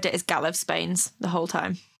 I read it as Gallivespians the whole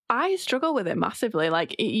time. I struggle with it massively.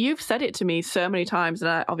 Like, you've said it to me so many times,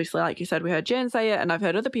 and I, obviously, like you said, we heard Jane say it, and I've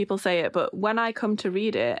heard other people say it, but when I come to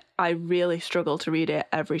read it, I really struggle to read it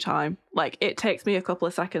every time. Like, it takes me a couple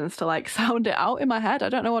of seconds to, like, sound it out in my head. I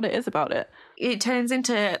don't know what it is about it. It turns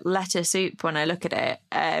into letter soup when I look at it,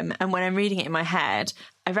 and when I'm reading it in my head,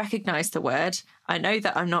 I recognise the word. I know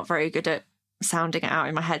that I'm not very good at sounding it out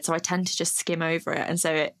in my head, so I tend to just skim over it, and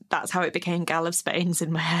so that's how it became Gallivespians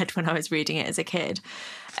in my head when I was reading it as a kid.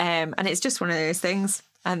 And it's just one of those things,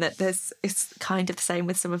 and that it's kind of the same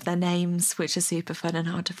with some of their names, which are super fun and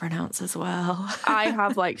hard to pronounce as well. I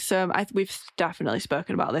have we've definitely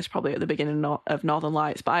spoken about this probably at the beginning of Northern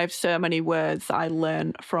Lights, but I have so many words that I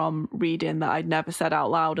learned from reading that I'd never said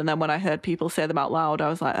out loud, and then when I heard people say them out loud, I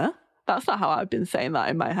was like, that's not how I've been saying that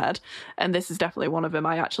in my head. And this is definitely one of them.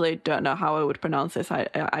 I actually don't know how I would pronounce this.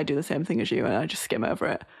 I do the same thing as you, and I just skim over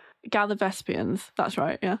it. Gallivespians. That's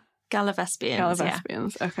right, yeah?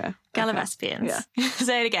 Gallivespians. Yeah. Okay. Gallivespians. Yeah.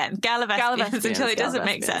 Say it again. Gallivespians until it doesn't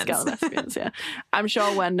make sense. Gallivespians, yeah. I'm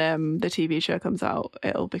sure when the TV show comes out,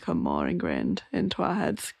 it'll become more ingrained into our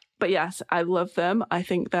heads. But yes, I love them. I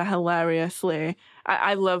think they're hilariously...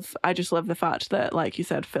 I just love the fact that, like you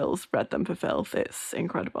said, Phil's read them for filth. It's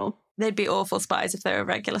incredible. They'd be awful spies if they were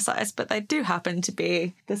regular size, but they do happen to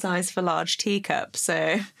be the size for large teacups,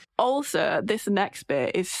 so... Also, this next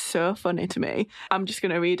bit is so funny to me. I'm just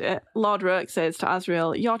going to read it. Lord Rourke says to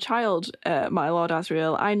Asriel, "Your child, my Lord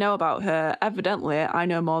Asriel, I know about her. Evidently, I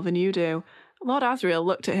know more than you do." Lord Asriel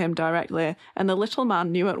looked at him directly, and the little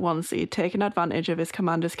man knew at once he'd taken advantage of his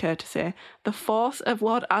commander's courtesy. The force of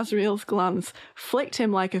Lord Asriel's glance flicked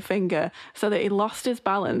him like a finger, so that he lost his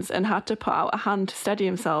balance and had to put out a hand to steady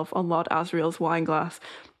himself on Lord Asriel's wineglass.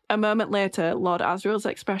 A moment later, Lord Asriel's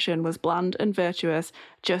expression was bland and virtuous,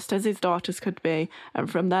 just as his daughter's could be,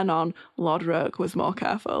 and from then on, Lord Rourke was more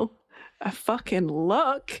careful. A fucking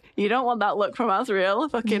look! You don't want that look from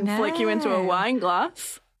Asriel. Fucking flick you into a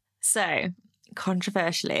wineglass. So...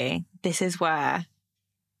 controversially, this is where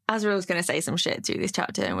Asriel's going to say some shit through this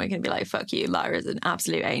chapter and we're going to be like, fuck you, Lyra's an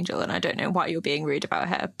absolute angel and I don't know why you're being rude about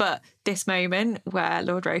her. But this moment where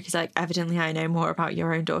Lord Rourke is like, evidently I know more about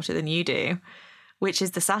your own daughter than you do, which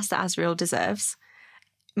is the sass that Asriel deserves,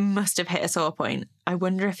 must have hit a sore point. I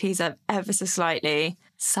wonder if he's ever so slightly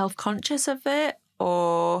self-conscious of it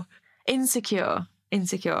or insecure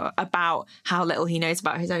about how little he knows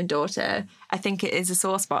about his own daughter. I think it is a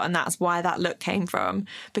sore spot, and that's why that look came from.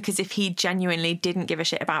 Because if he genuinely didn't give a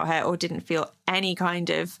shit about her or didn't feel any kind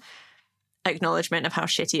of acknowledgement of how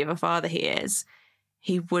shitty of a father he is,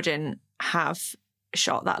 he wouldn't have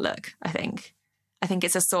shot that look, I think. I think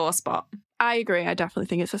it's a sore spot. I agree. I definitely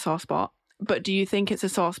think it's a sore spot. But do you think it's a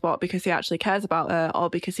sore spot because he actually cares about her or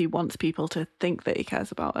because he wants people to think that he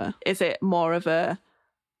cares about her? Is it more of a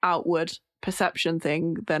outward perception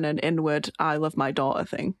thing than an inward I love my daughter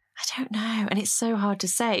thing? I don't know, and it's so hard to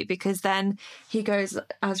say because then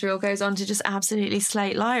Asriel goes on to just absolutely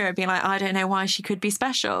slate Lyra, being like, I don't know why she could be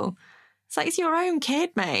special. It's like, it's your own kid,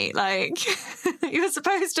 mate. Like, you're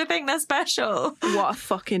supposed to think they're special. What a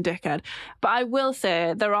fucking dickhead. But I will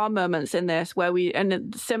say there are moments in this where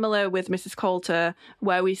and similar with Mrs. Coulter,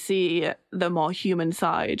 where we see the more human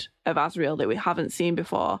side of Asriel that we haven't seen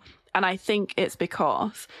before. And I think it's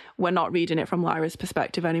because we're not reading it from Lyra's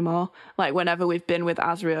perspective anymore. Like, whenever we've been with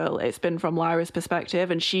Asriel, it's been from Lyra's perspective,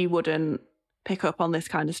 and she wouldn't pick up on this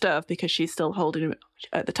kind of stuff because she's still holding him,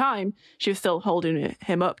 at the time, she was still holding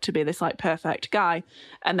him up to be this, like, perfect guy.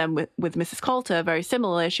 And then with Mrs. Coulter, very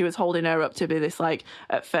similarly, she was holding her up to be this, like,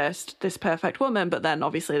 at first, this perfect woman, but then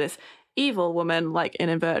obviously this evil woman, like, in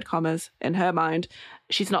inverted commas, in her mind.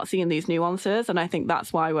 she's not seeing these nuances, and I think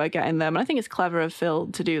that's why we're getting them. And I think it's clever of Phil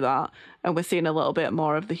to do that, and we're seeing a little bit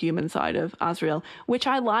more of the human side of Azriel, which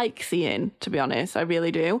I like seeing, to be honest. I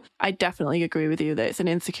really do. I definitely agree with you that it's an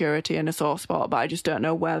insecurity and a sore spot, but I just don't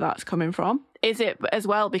know where that's coming from. Is it as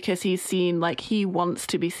well because he's seen, like, he wants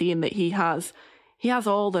to be seen that he has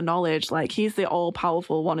all the knowledge, like he's the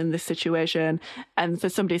all-powerful one in this situation, and for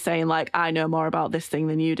somebody saying, like, I know more about this thing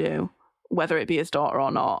than you do, whether it be his daughter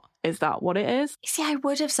or not, is that what it is? See, I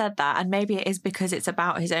would have said that, and maybe it is because it's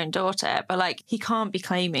about his own daughter, but like he can't be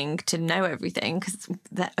claiming to know everything because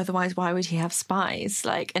otherwise why would he have spies?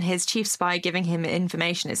 Like, and his chief spy giving him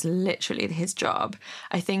information is literally his job.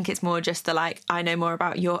 I think it's more just the like, I know more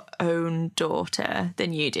about your own daughter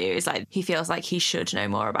than you do. It's like he feels like he should know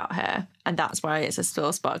more about her, and that's why it's a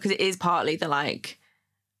sore spot, because it is partly the like,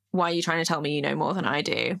 why are you trying to tell me you know more than I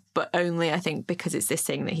do? But only, I think, because it's this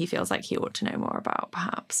thing that he feels like he ought to know more about,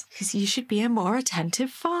 perhaps. Because you should be a more attentive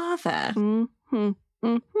father. Mm-hmm.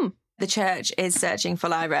 Mm-hmm. The church is searching for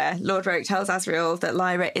Lyra. Lord Roke tells Azriel that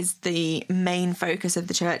Lyra is the main focus of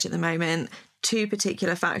the church at the moment. Two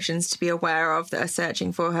particular factions to be aware of that are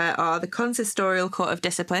searching for her are the Consistorial Court of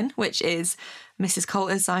Discipline, which is Mrs.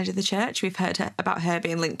 Coulter's side of the church. We've heard about her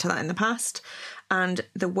being linked to that in the past. And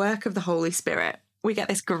the work of the Holy Spirit. We get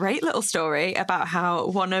this great little story about how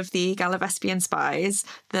one of the Galavespian spies,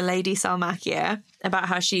 the Lady Salmakia, about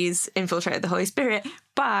how she's infiltrated the Holy Spirit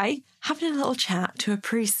by having a little chat to a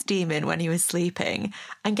priest demon when he was sleeping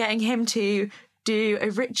and getting him to do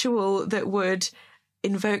a ritual that would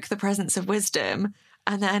invoke the presence of wisdom,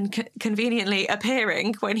 and then conveniently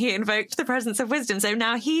appearing when he invoked the presence of wisdom. So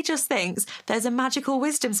now he just thinks there's a magical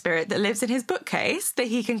wisdom spirit that lives in his bookcase that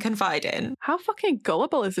he can confide in. How fucking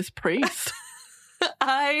gullible is this priest?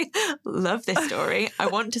 I love this story. I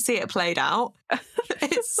want to see it played out.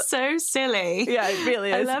 It's so silly. Yeah, it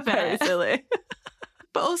really is. I love very it. silly.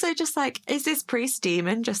 But also just like, is this priest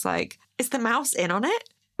demon just like, is the mouse in on it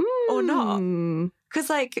or not? Because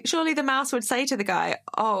like, surely the mouse would say to the guy,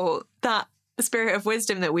 oh, that spirit of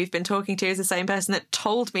wisdom that we've been talking to is the same person that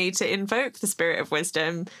told me to invoke the spirit of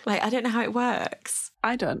wisdom. Like, I don't know how it works.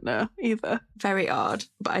 I don't know either. Very odd,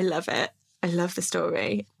 but I love it. I love the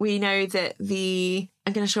story. We know that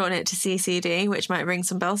I'm going to shorten it to CCD, which might ring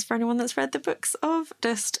some bells for anyone that's read the books of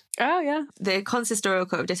Dust. Oh, yeah. The Consistorial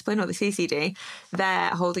Court of Discipline, or the CCD, they're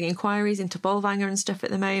holding inquiries into Bolvangar and stuff at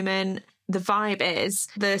the moment. The vibe is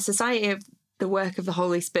the Society of the Work of the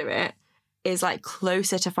Holy Spirit is like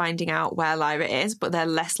closer to finding out where Lyra is, but they're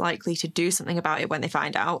less likely to do something about it when they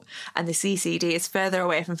find out. And the CCD is further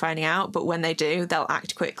away from finding out, but when they do, they'll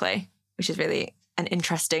act quickly, which is really an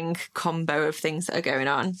interesting combo of things that are going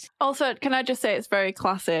on. Also, can I just say it's very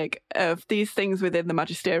classic of these things within the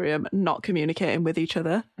magisterium not communicating with each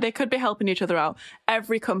other. They could be helping each other out.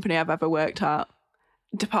 Every company I've ever worked at,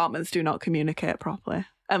 departments do not communicate properly.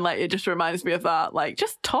 And like, it just reminds me of that. Like,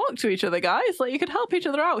 just talk to each other, guys. Like, you could help each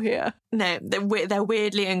other out here. No, they're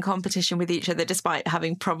weirdly in competition with each other despite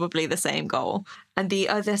having probably the same goal. And the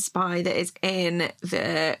other spy that is in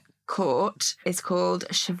the court is called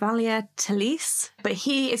Chevalier Talise, but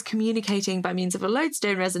he is communicating by means of a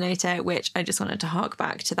lodestone resonator, which I just wanted to hark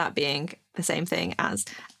back to that being the same thing as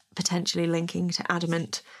potentially linking to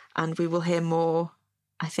adamant. And we will hear more,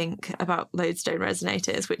 I think, about lodestone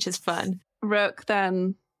resonators, which is fun. Roke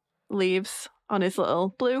then leaves on his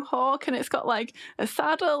little blue hawk, and it's got like a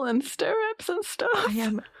saddle and stirrups and stuff. I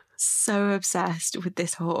am so obsessed with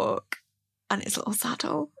this hawk and its little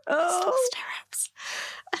saddle, its little stirrups,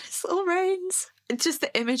 and its little reins. It's just,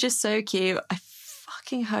 the image is so cute. I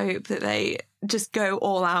fucking hope that they just go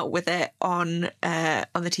all out with it on the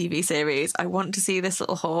TV series. I want to see this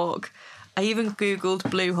little hawk. I even Googled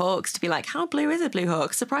blue hawks to be like, how blue is a blue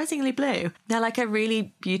hawk? Surprisingly blue. They're like a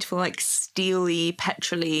really beautiful, like steely,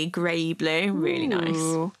 petrol-y, grey blue. Really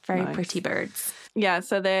nice. Very nice. Pretty birds. Yeah,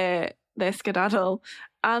 so they skedaddle.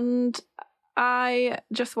 And I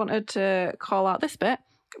just wanted to call out this bit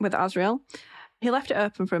with Azriel. He left it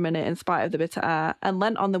open for a minute in spite of the bitter air and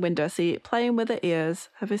leant on the window seat, playing with the ears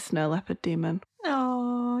of his snow leopard demon.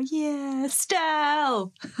 Oh, yeah,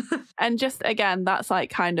 Stell! And just, again, that's like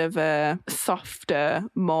kind of a softer,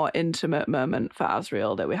 more intimate moment for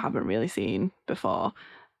Azriel that we haven't really seen before.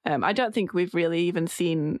 I don't think we've really even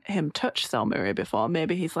seen him touch Selmyri before.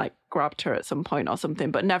 Maybe he's like grabbed her at some point or something,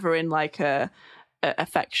 but never in like a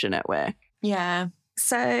affectionate way. Yeah.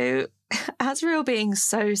 So Azriel being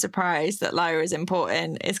so surprised that Lyra is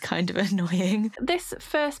important is kind of annoying. This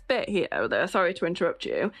first bit here, though, sorry to interrupt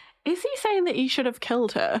you, is he saying that he should have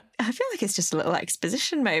killed her? I feel like it's just a little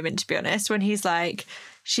exposition moment, to be honest, when he's like,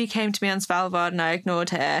 she came to me on Svalbard and I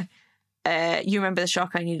ignored her. you remember the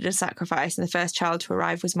shock, I needed a sacrifice, and the first child to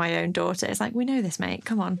arrive was my own daughter. It's like, we know this, mate.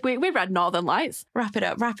 Come on. We read Northern Lights. Wrap it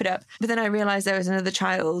up. But then I realised there was another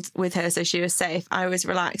child with her, so she was safe. I was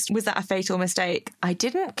relaxed. Was that a fatal mistake? I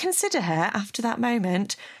didn't consider her after that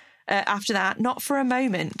moment. Not for a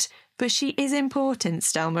moment. But she is important,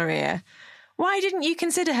 Stel Maria. Why didn't you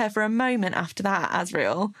consider her for a moment after that,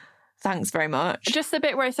 Asriel? Thanks very much. Just the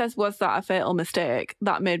bit where it says, was that a fatal mistake?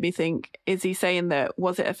 That made me think, is he saying that,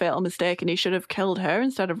 was it a fatal mistake and he should have killed her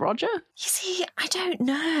instead of Roger? You see, I don't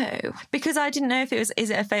know. Because I didn't know if is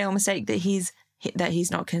it a fatal mistake that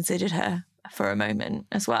he's not considered her for a moment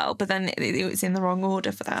as well. But then it was in the wrong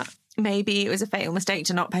order for that. Maybe it was a fatal mistake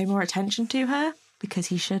to not pay more attention to her because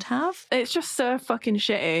he should have. It's just so fucking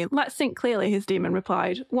shitty. Let's think clearly, his demon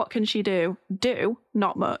replied. What can she do? Do?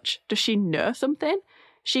 Not much. Does she know something?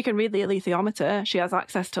 She can read the alethiometer. She has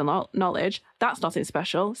access to knowledge. That's nothing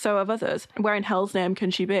special. So have others. Where in hell's name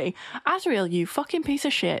can she be? Asriel, you fucking piece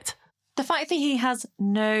of shit. The fact that he has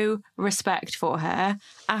no respect for her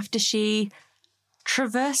after she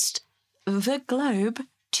traversed the globe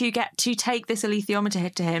to take this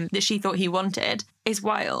alethiometer to him that she thought he wanted is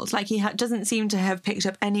wild. Like, he doesn't seem to have picked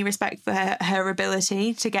up any respect for her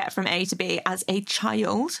ability to get from A to B as a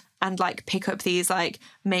child and, like, pick up these, like,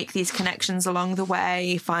 make these connections along the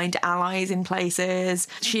way, find allies in places.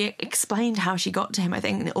 She explained how she got to him, I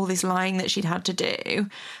think, all this lying that she'd had to do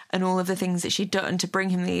and all of the things that she'd done to bring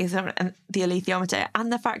him the alethiometer,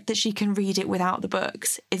 and the fact that she can read it without the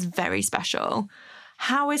books is very special.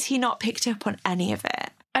 How has he not picked up on any of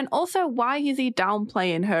it? And also, why is he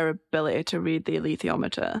downplaying her ability to read the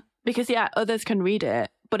alethiometer? Because, yeah, others can read it,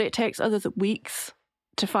 but it takes others weeks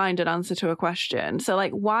to find an answer to a question. So,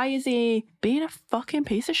 like, why is he being a fucking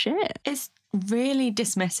piece of shit? It's really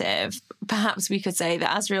dismissive. Perhaps we could say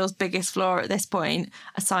that Asriel's biggest flaw at this point,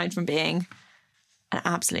 aside from being an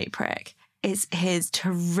absolute prick, is his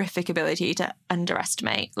terrific ability to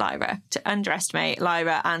underestimate Lyra.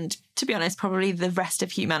 And, to be honest, probably the rest of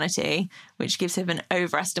humanity, which gives him an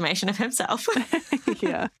overestimation of himself.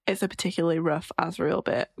 Yeah, it's a particularly rough Asriel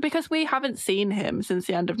bit because we haven't seen him since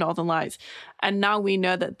the end of Northern Lights. And now we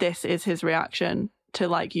know that this is his reaction to,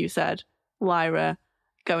 like you said, Lyra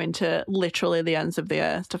going to literally the ends of the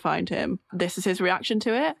earth to find him. This is his reaction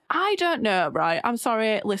to it. I don't know, right? I'm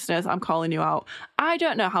sorry, listeners, I'm calling you out. I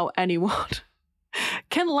don't know how anyone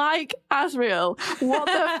can like Asriel. What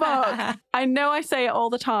the fuck? I know I say it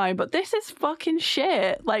all the time, but this is fucking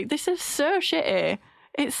shit. Like, this is so shitty.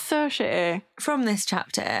 It's so shitty. From this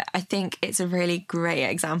chapter, I think it's a really great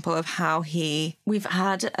example of how we've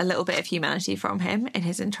had a little bit of humanity from him in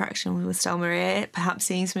his interaction with Stel Maria, perhaps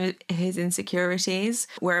seeing some of his insecurities.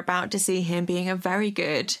 We're about to see him being a very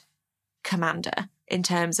good commander in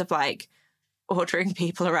terms of, like, ordering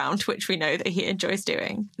people around, which we know that he enjoys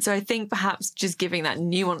doing. So I think perhaps just giving that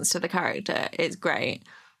nuance to the character is great.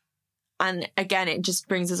 And again, it just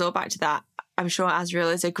brings us all back to that. I'm sure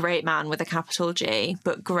Asriel is a great man with a capital G,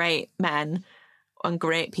 but great men and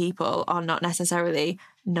great people are not necessarily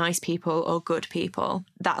nice people or good people.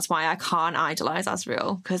 That's why I can't idolise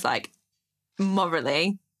Asriel, because, like,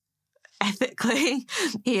 morally, ethically,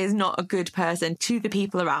 he is not a good person to the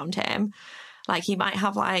people around him. Like, he might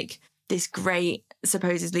have, like, this great,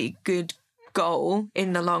 supposedly good goal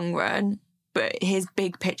in the long run, but his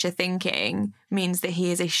big picture thinking means that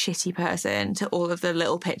he is a shitty person to all of the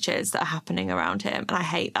little pictures that are happening around him. And I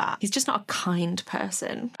hate that. He's just not a kind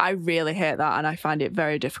person. I really hate that, and I find it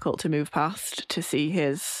very difficult to move past to see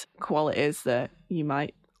his qualities that you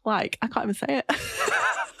might like. I can't even say it.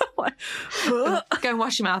 Like, go and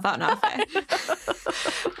wash your mouth out now.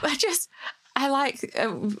 I like,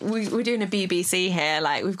 we're doing a BBC here,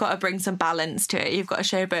 like, we've got to bring some balance to it. You've got to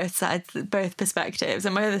show both sides, both perspectives.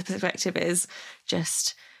 And my other perspective is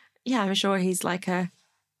just, yeah, I'm sure he's like a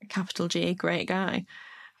capital G great guy,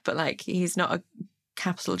 but, like, he's not a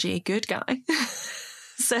capital G good guy.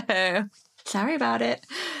 So, sorry about it.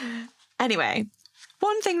 Anyway,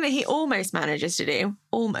 one thing that he almost manages to do,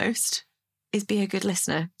 is be a good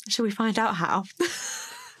listener. Shall we find out how?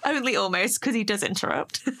 Only almost, because he does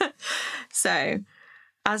interrupt. So,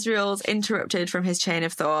 Asriel's interrupted from his chain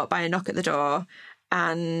of thought by a knock at the door,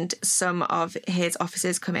 and some of his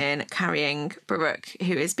officers come in carrying Baruch,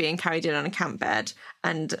 who is being carried in on a camp bed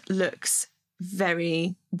and looks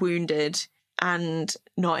very wounded and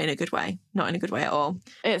not in a good way. Not in a good way at all.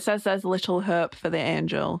 It says there's little hope for the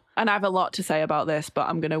angel. And I have a lot to say about this, but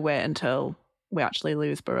I'm going to wait until we actually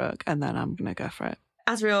lose Baruch, and then I'm going to go for it.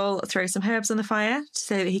 Asriel throws some herbs on the fire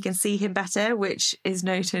so that he can see him better, which is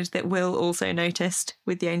noted that Will also noticed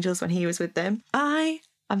with the angels when he was with them. I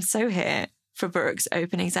am so here for Baruch's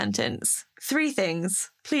opening sentence. 3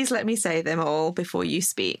 things. Please let me say them all before you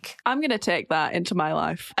speak. I'm going to take that into my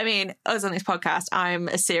life. I mean, us on this podcast, I'm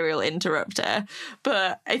a serial interrupter.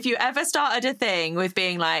 But if you ever started a thing with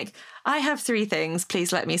being like, I have 3 things,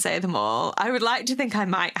 please let me say them all, I would like to think I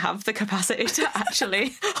might have the capacity to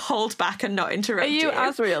actually hold back and not interrupt you. Are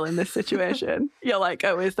you Asriel in this situation? You're like,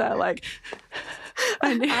 oh, is there like...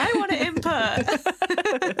 I want to input.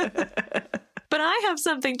 But I have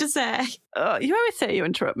something to say. You always say you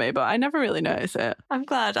interrupt me, but I never really notice it. I'm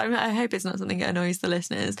glad. I hope it's not something that annoys the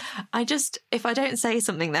listeners. If I don't say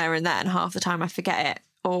something there and then, half the time I forget it,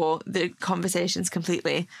 or the conversation's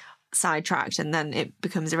completely sidetracked and then it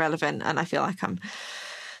becomes irrelevant and I feel like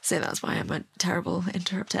so that's why I'm a terrible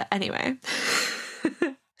interrupter. Anyway.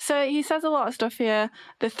 So he says a lot of stuff here.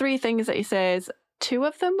 The 3 things that he says,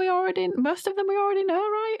 most of them we already know,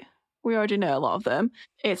 right? We already know a lot of them.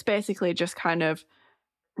 It's basically just kind of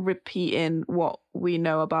repeating what we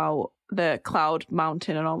know about the Cloud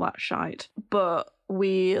Mountain and all that shite. But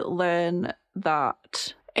we learn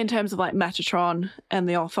that in terms of like Metatron and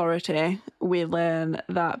the Authority, we learn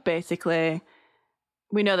that basically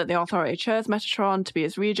we know that the Authority chose Metatron to be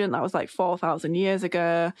his regent. That was like 4,000 years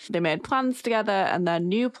ago. They made plans together, and their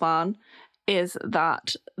new plan is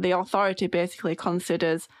that the Authority basically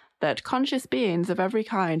considers that conscious beings of every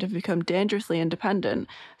kind have become dangerously independent,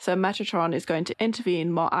 so Metatron is going to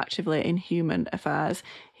intervene more actively in human affairs.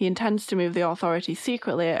 He intends to move the Authority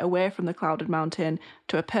secretly away from the Clouded Mountain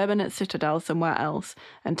to a permanent citadel somewhere else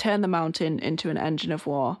and turn the mountain into an engine of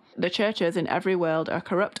war. The churches in every world are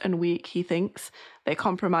corrupt and weak, he thinks. They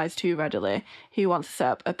compromise too readily. He wants to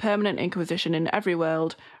set up a permanent inquisition in every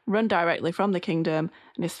world, run directly from the kingdom,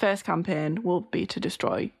 and his first campaign will be to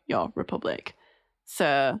destroy your republic.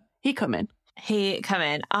 So... He come in.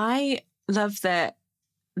 I love that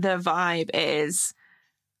the vibe is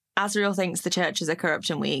Asriel thinks the churches are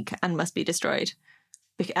corrupt and weak and must be destroyed,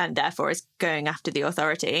 and therefore is going after the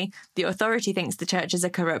Authority. The Authority thinks the churches are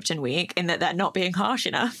corrupt and weak in that they're not being harsh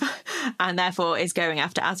enough and therefore is going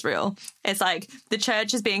after Asriel. It's like the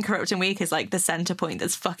church is being corrupt and weak is like the centre point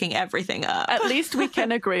that's fucking everything up. At least we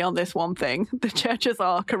can agree on this one thing. The churches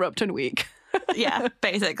are corrupt and weak. Yeah,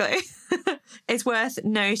 basically. It's worth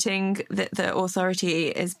noting that the Authority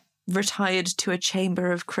is retired to a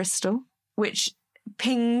chamber of crystal, which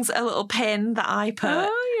pings a little pin that I put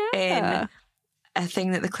in a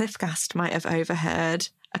thing that the Cliffcast might have overheard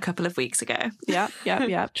a couple of weeks ago. Yeah.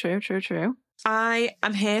 True. I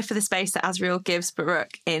am here for the space that Asriel gives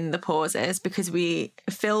Baruch in the pauses, because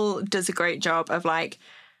Phil does a great job of like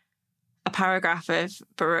a paragraph of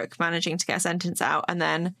Baruch managing to get a sentence out, and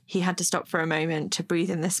then he had to stop for a moment to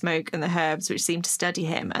breathe in the smoke and the herbs, which seemed to steady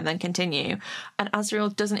him, and then continue. And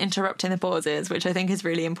Asriel doesn't interrupt in the pauses, which I think is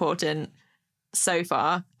really important so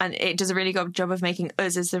far. And it does a really good job of making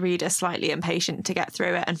us as the reader slightly impatient to get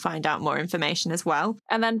through it and find out more information as well.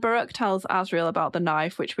 And then Baruch tells Asriel about the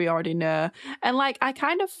knife, which we already know. And like, I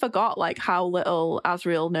kind of forgot like how little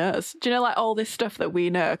Asriel knows. Do you know like all this stuff that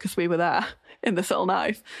we know because we were there in this little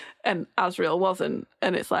knife and Asriel wasn't?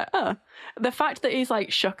 And it's like, the fact that he's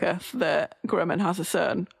like shooketh that Grumman has a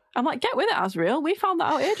son. I'm like, get with it, Asriel. We found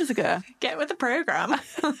that out ages ago. Get with the programme.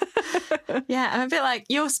 Yeah, I'm a bit like,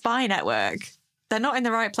 your spy network, they're not in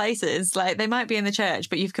the right places. Like, they might be in the church,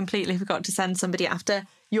 but you've completely forgot to send somebody after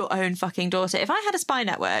your own fucking daughter. If I had a spy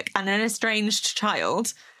network and an estranged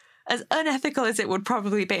child, as unethical as it would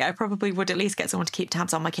probably be, I probably would at least get someone to keep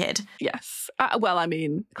tabs on my kid. Yes. Well, I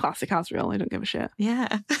mean, classic Asriel. I don't give a shit.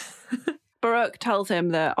 Yeah. Baruch tells him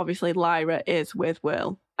that obviously Lyra is with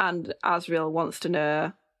Will, and Asriel wants to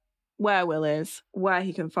know where Will is, where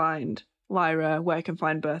he can find Lyra, where he can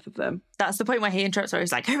find both of them. That's the point where he interrupts her.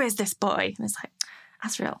 He's like, who is this boy? And it's like,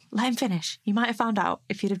 Asriel, let him finish. You might have found out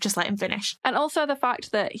if you'd have just let him finish. And also the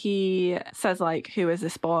fact that he says, like, who is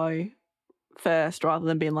this boy first, rather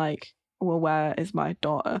than being like, well, where is my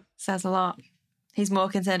daughter? Says a lot. He's more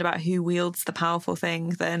concerned about who wields the powerful thing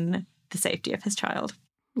than the safety of his child.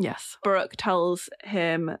 Yes. Baruch tells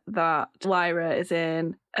him that Lyra is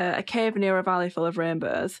in a cave near a valley full of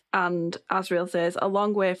rainbows, and Asriel says, a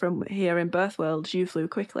long way from here in Birthworld, you flew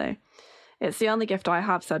quickly. It's the only gift I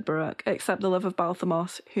have, said Baruch, except the love of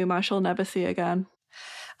Balthamos, whom I shall never see again.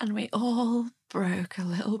 And we all broke a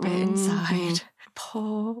little bit inside.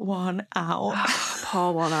 Pour one out.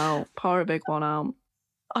 Pour one out. Pour a big one out.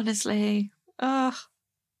 Honestly, my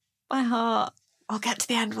heart. We'll get to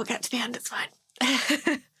the end. It's fine.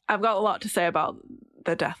 I've got a lot to say about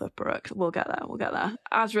the death of Baruch. We'll get there.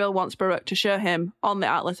 Asriel wants Baruch to show him on the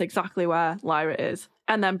atlas exactly where Lyra is.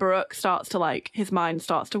 And then Baruch starts to, like, his mind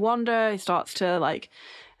starts to wander. He starts to, like,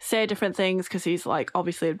 say different things because he's like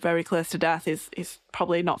obviously very close to death. He's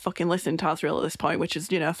probably not fucking listening to Asriel at this point, which is,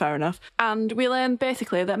 fair enough. And we learn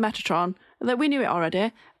basically that Metatron, that we knew it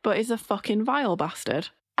already, but is a fucking vile bastard.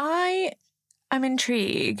 I am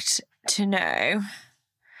intrigued to know.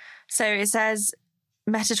 So it says,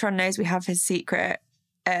 Metatron knows we have his secret.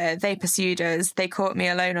 They pursued us. They caught me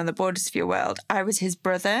alone on the borders of your world. I was his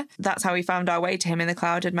brother. That's how we found our way to him in the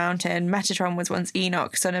Clouded Mountain. Metatron was once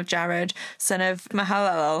Enoch, son of Jared, son of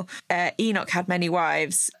Mahalalel. Enoch had many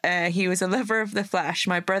wives. He was a lover of the flesh.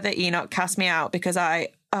 My brother Enoch cast me out because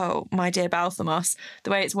oh, my dear Balthamos,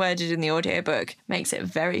 the way it's worded in the audiobook makes it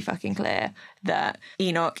very fucking clear that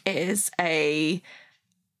Enoch is a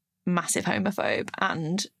massive homophobe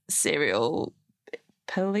and serial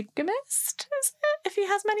polygamist, is it? If he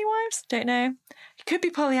has many wives? Don't know. He could be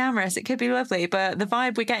polyamorous, it could be lovely, but the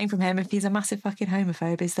vibe we're getting from him, if he's a massive fucking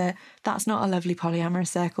homophobe, is that that's not a lovely polyamorous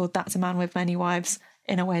circle. That's a man with many wives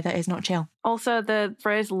in a way that is not chill. Also, the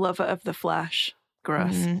phrase lover of the flesh.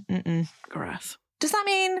 Gross. Gross. Does that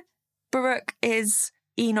mean Baruch is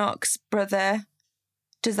Enoch's brother?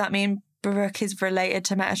 Does that mean Baruch is related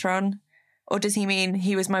to Metatron? Or does he mean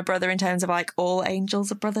he was my brother in terms of like all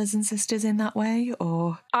angels are brothers and sisters in that way?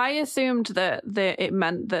 Or I assumed that it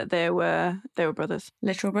meant that they were brothers.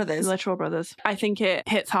 Literal brothers. Literal brothers. I think it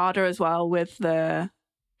hits harder as well with the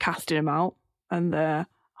casting him out and the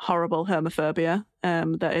horrible homophobia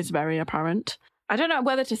that is very apparent. I don't know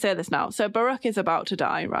whether to say this now. So Baruch is about to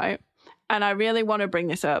die, right? And I really want to bring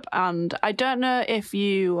this up. And I don't know if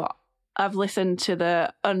you have listened to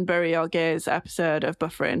the Unbury Your Gaze episode of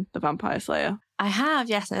Buffering, the Vampire Slayer. I have,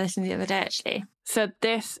 yes. I listened the other day, actually. So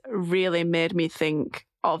this really made me think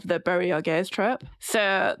of the bury your gaze trope.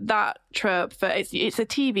 So that trope, it's a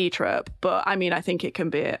TV trope, but I mean, I think it can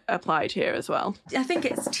be applied here as well. I think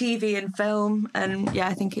it's TV and film, and yeah,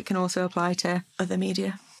 I think it can also apply to other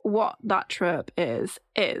media. What that trope is.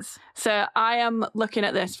 So I am looking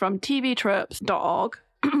at this from tvtropes.org.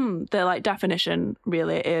 The definition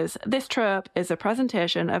really is, this trope is a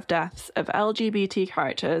presentation of deaths of LGBT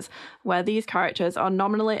characters where these characters are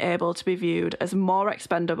nominally able to be viewed as more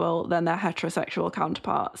expendable than their heterosexual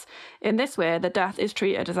counterparts. In this way, the death is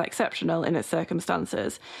treated as exceptional in its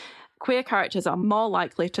circumstances. Queer characters are more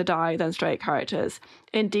likely to die than straight characters.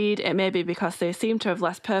 Indeed, it may be because they seem to have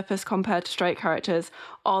less purpose compared to straight characters,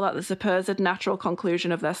 or that the supposed natural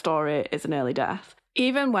conclusion of their story is an early death.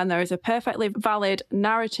 Even when there is a perfectly valid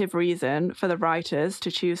narrative reason for the writers to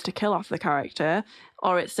choose to kill off the character,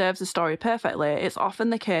 or it serves the story perfectly, it's often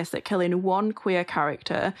the case that killing one queer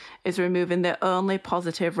character is removing the only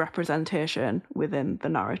positive representation within the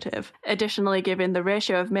narrative. Additionally, given the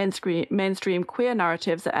ratio of mainstream queer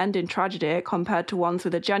narratives that end in tragedy compared to ones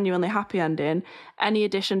with a genuinely happy ending, any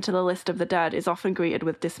addition to the list of the dead is often greeted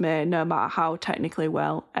with dismay, no matter how technically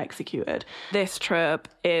well executed. This trope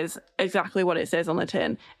is exactly what it says on the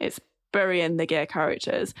tin. It's burying the gay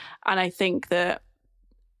characters. And I think that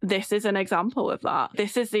this is an example of that.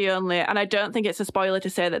 This is the only, and I don't think it's a spoiler to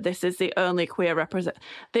say that this is the only queer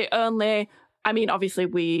I mean, obviously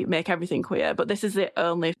we make everything queer, but this is the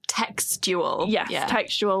only textual. Yes, yeah.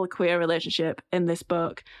 Textual queer relationship in this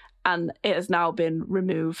book. And it has now been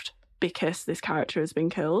removed because this character has been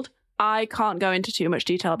killed. I can't go into too much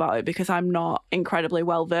detail about it because I'm not incredibly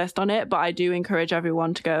well versed on it, but I do encourage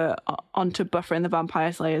everyone to go onto Buffering the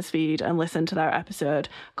Vampire Slayer's feed and listen to their episode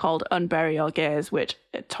called Unbury Your Gaze, which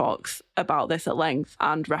it talks about this at length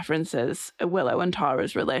and references Willow and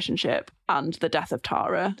Tara's relationship and the death of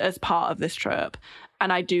Tara as part of this trope.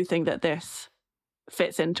 And I do think that this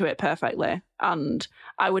fits into it perfectly. And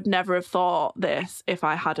I would never have thought this if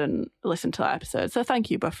I hadn't listened to that episode. So thank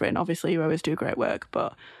you, Buffering. Obviously, you always do great work,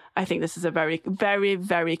 but I think this is a very, very,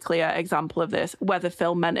 very clear example of this. Whether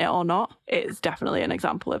Phil meant it or not, it's definitely an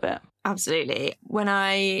example of it. Absolutely. When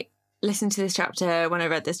I listened to this chapter, when I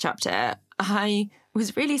read this chapter, I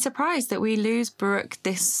was really surprised that we lose Baruch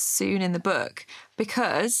this soon in the book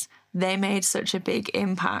because they made such a big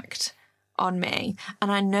impact on me.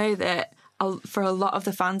 And I know that for a lot of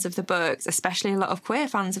the fans of the books, especially a lot of queer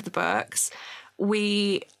fans of the books,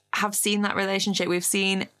 we have seen that relationship. We've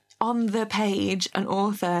seen on the page an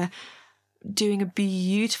author doing a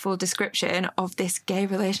beautiful description of this gay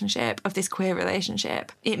relationship, of this queer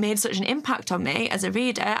relationship. It made such an impact on me as a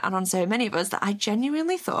reader and on so many of us that I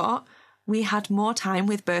genuinely thought we had more time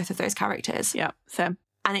with both of those characters. Yeah, same.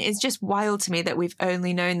 And it is just wild to me that we've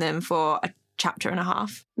only known them for a chapter and a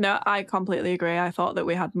half. No, I completely agree. I thought that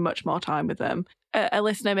we had much more time with them. A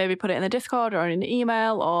listener maybe put it in the Discord or in an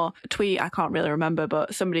email or a tweet. I can't really remember,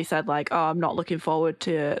 but somebody said like, "Oh, I'm not looking forward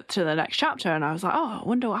to the next chapter." And I was like, "Oh, I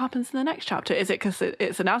wonder what happens in the next chapter. Is it because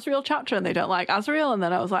it's an Asriel chapter and they don't like Asriel?" And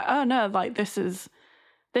then I was like, "Oh no, like this is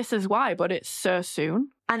why." But it's so soon,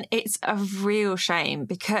 and it's a real shame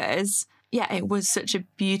because yeah, it was such a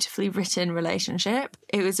beautifully written relationship.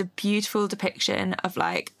 It was a beautiful depiction of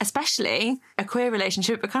like, especially a queer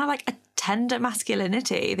relationship, but kind of like a tender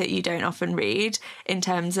masculinity that you don't often read in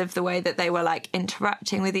terms of the way that they were like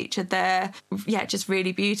interacting with each other. Yeah, just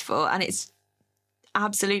really beautiful. And it's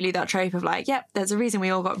absolutely that trope of like, yep, there's a reason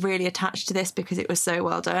we all got really attached to this because it was so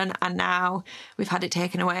well done. And now we've had it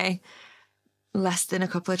taken away less than a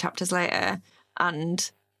couple of chapters later. And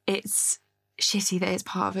it's shitty that it's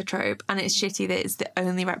part of a trope, and it's shitty that it's the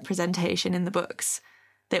only representation in the books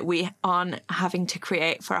that we aren't having to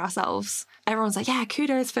create for ourselves. Everyone's like, yeah,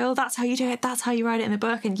 kudos, Phil, that's how you do it, that's how you write it in the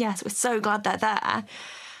book, and yes, we're so glad they're there.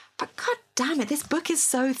 But god damn it, this book is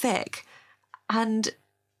so thick and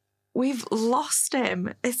we've lost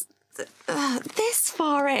him. It's this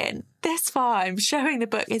far in, this far, I'm showing the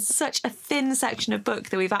book is such a thin section of book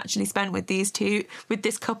that we've actually spent with these two, with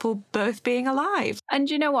this couple both being alive. And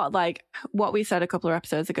you know what, like what we said a couple of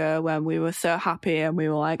episodes ago when we were so happy and we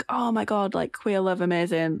were like, oh my god, like queer love,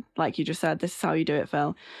 amazing, like you just said, this is how you do it,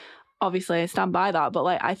 Phil. Obviously I stand by that, but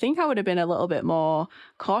like I think I would have been a little bit more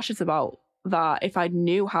cautious about that if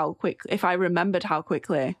I remembered how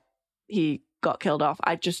quickly he got killed off.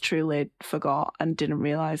 I just truly forgot and didn't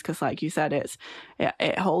realize, because like you said,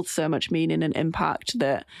 it holds so much meaning and impact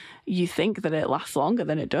that you think that it lasts longer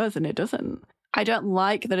than it does, and it doesn't. I don't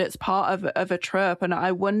like that it's part of a trope, and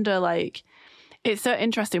I wonder, like, it's so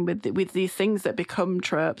interesting with these things that become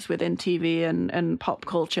tropes within TV and pop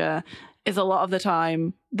culture, is a lot of the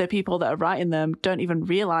time the people that are writing them don't even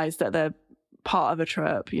realize that they're part of a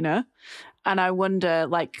trope, you know? And I wonder,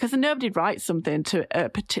 like, because nobody writes something to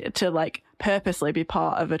like purposely be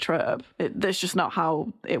part of a trope. That's just not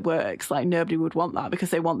how it works. Like, nobody would want that because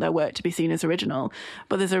they want their work to be seen as original.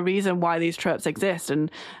 But there's a reason why these tropes exist. And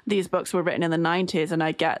these books were written in the 90s, and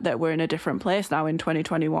I get that we're in a different place now in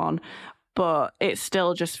 2021. But it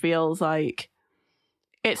still just feels like,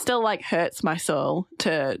 it still like hurts my soul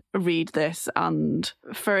to read this and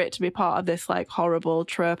for it to be part of this like horrible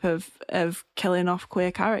trope of killing off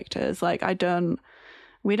queer characters. Like,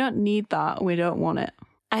 we don't need that. We don't want it.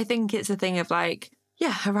 I think it's a thing of like,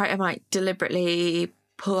 yeah, a writer might deliberately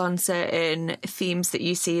pull on certain themes that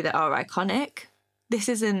you see that are iconic. This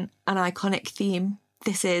isn't an iconic theme.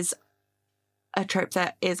 This is a trope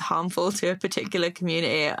that is harmful to a particular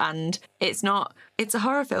community, and it's a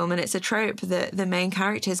horror film, and it's a trope that the main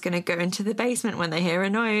character is going to go into the basement when they hear a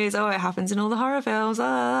noise. Oh, it happens in all the horror films.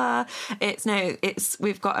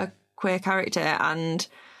 We've got a queer character and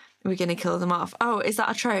we're going to kill them off. Oh, is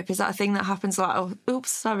that a trope? Is that a thing that happens a lot? Oh,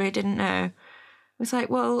 oops, sorry, I didn't know. It's like,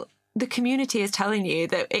 well, the community is telling you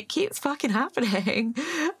that it keeps fucking happening,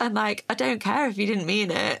 and like, I don't care if you didn't mean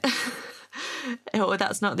it. Or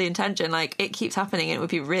that's not the intention. Like, it keeps happening, and it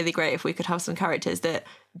would be really great if we could have some characters that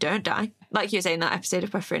don't die. Like you were saying, that episode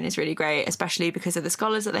of Buffering is really great, especially because of the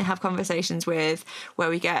scholars that they have conversations with,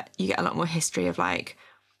 where you get a lot more history of like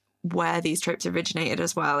where these tropes originated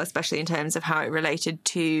as well, especially in terms of how it related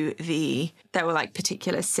to there were like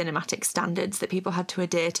particular cinematic standards that people had to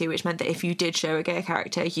adhere to, which meant that if you did show a gay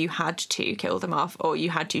character, you had to kill them off, or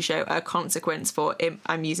you had to show a consequence for,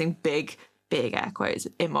 I'm using big air quotes,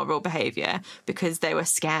 immoral behaviour, because they were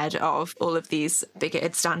scared of all of these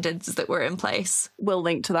bigoted standards that were in place. We'll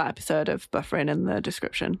link to that episode of Buffering in the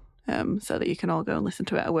description, so that you can all go and listen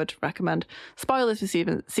to it. I would recommend. Spoilers for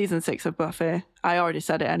season 6 of Buffy. I already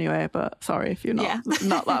said it anyway, but sorry if you're not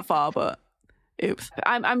that far, but oops.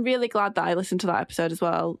 I'm really glad that I listened to that episode as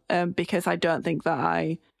well, because I don't think that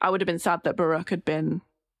I would have been sad that Baruch had been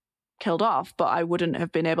killed off, but I wouldn't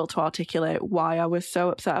have been able to articulate why I was so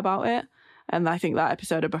upset about it. And I think that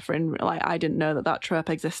episode of Buffering, like, I didn't know that trope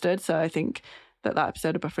existed. So I think that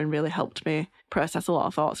episode of Buffering really helped me process a lot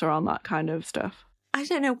of thoughts around that kind of stuff. I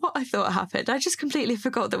don't know what I thought happened. I just completely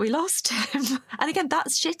forgot that we lost him. And again,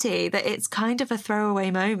 that's shitty that it's kind of a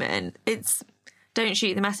throwaway moment. It's don't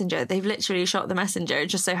shoot the messenger. They've literally shot the messenger. It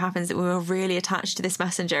just so happens that we were really attached to this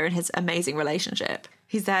messenger and his amazing relationship.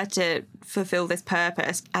 He's there to fulfill this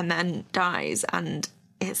purpose and then dies, and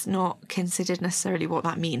it's not considered necessarily what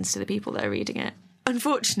that means to the people that are reading it.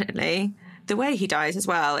 Unfortunately, the way he dies as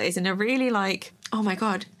well is in a really like, oh my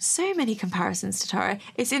God, so many comparisons to Tara.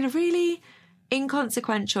 It's in a really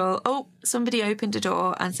inconsequential, oh, somebody opened a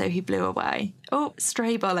door and so he blew away. Oh,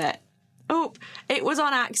 stray bullet. Oh, it was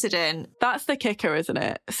on accident. That's the kicker, isn't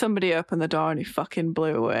it? Somebody opened the door and he fucking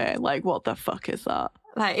blew away. Like, what the fuck is that?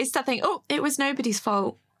 Like, it's that thing, oh, it was nobody's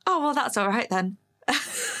fault. Oh, well, that's all right then.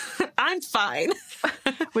 I'm fine.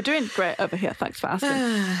 We're doing great over here. Thanks for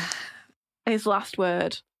asking. His last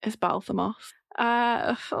word is Balthamos.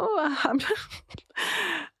 I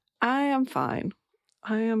am fine.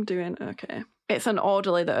 I am doing okay. It's an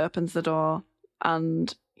orderly that opens the door,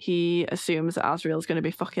 and he assumes that Asriel's going to be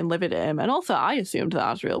fucking livid at him. And also, I assumed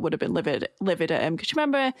that Asriel would have been livid at him. Because you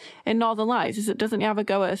remember in Northern Lights, doesn't he have a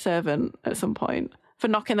go at a servant at some point for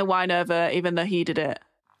knocking the wine over, even though he did it?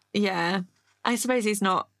 Yeah. I suppose he's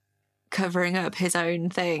not covering up his own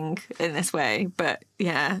thing in this way. But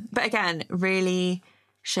yeah. But again, really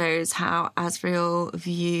shows how Asriel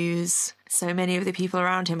views so many of the people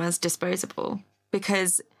around him as disposable.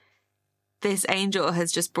 Because this angel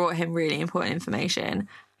has just brought him really important information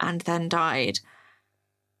and then died.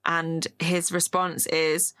 And his response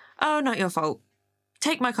is, oh, not your fault.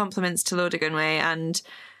 Take my compliments to Lord Ogunwe, and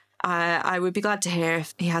I would be glad to hear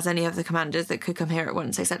if he has any of the commanders that could come here at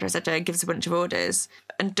once, etc., etc. Gives a bunch of orders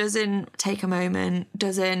and doesn't take a moment,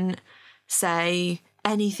 doesn't say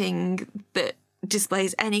anything that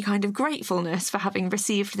displays any kind of gratefulness for having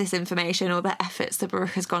received this information or the efforts that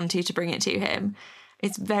Baruch has gone to bring it to him.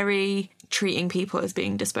 It's very treating people as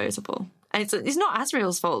being disposable. And it's not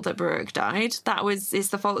Asriel's fault that Baruch died. It's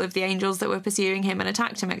the fault of the angels that were pursuing him and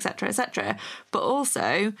attacked him, etc., etc. But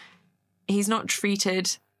also, he's not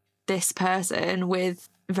treated this person with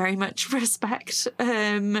very much respect,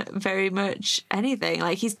 very much anything.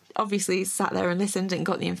 Like, he's obviously sat there and listened and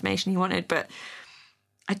got the information he wanted, but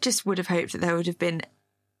I just would have hoped that there would have been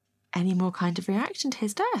any more kind of reaction to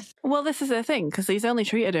his death. Well, this is the thing, because he only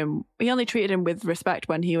treated him with respect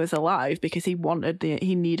when he was alive, because he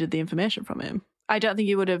needed the information from him. I don't think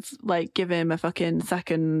he would have given him a fucking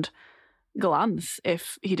second glance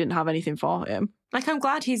if he didn't have anything for him. Like, I'm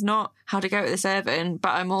glad he's not had a go at the servant,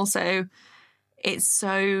 but I'm also, it's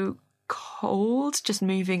so cold just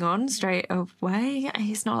moving on straight away.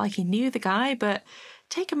 It's not like he knew the guy, but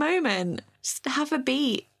take a moment, just have a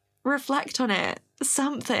beat, reflect on it.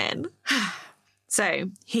 Something.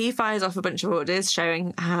 So he fires off a bunch of orders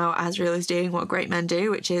showing how Asriel is doing what great men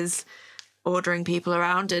do, which is ordering people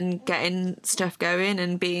around and getting stuff going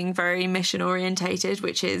and being very mission orientated,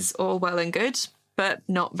 which is all well and good, but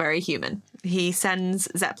not very human. He sends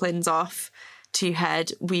Zeppelins off to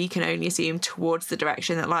head, we can only assume, towards the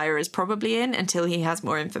direction that Lyra is probably in until he has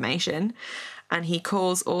more information. And he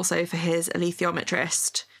calls also for his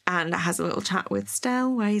alethiometrist and has a little chat with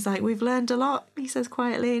Stell where he's like, we've learned a lot, he says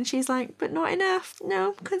quietly, and she's like, but not enough.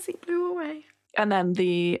 No, because he blew away. And then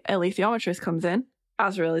the alethiometrist comes in.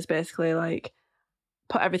 Asriel is basically like,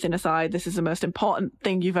 put everything aside, this is the most important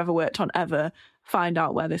thing you've ever worked on ever, find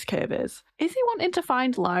out where this cave is. Is he wanting to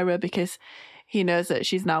find Lyra because he knows that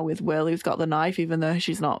she's now with Will, who's got the knife, even though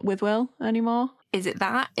she's not with Will anymore? Is it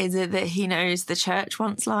that? Is it that he knows the church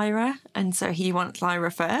wants Lyra, and so he wants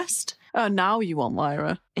Lyra first? Oh, now you want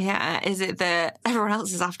Lyra. Yeah, is it that everyone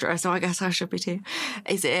else is after her, so I guess I should be too?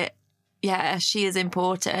 Is it, yeah, she is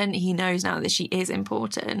important. He knows now that she is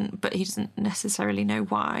important, but he doesn't necessarily know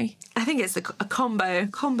why. I think it's a combo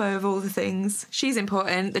of all the things. She's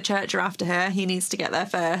important, the church are after her, he needs to get there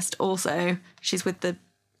first. Also, she's with the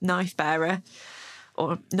knife bearer,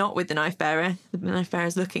 or not with the knife bearer. The knife bearer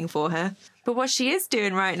is looking for her. But what she is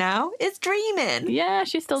doing right now is dreaming. Yeah,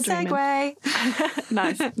 she's still dreaming. Segue.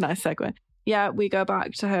 Nice segue. Yeah, we go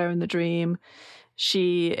back to her in the dream.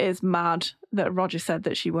 She is mad that Roger said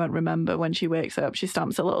that she won't remember when she wakes up. She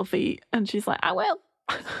stamps her little feet and she's like, I will.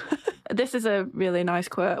 This is a really nice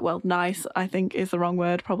quote. Well, nice, I think, is the wrong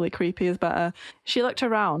word. Probably creepy is better. She looked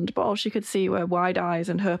around, but all she could see were wide eyes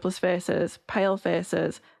and hopeless faces, pale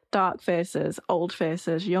faces, dark faces, old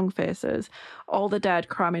faces, young faces, all the dead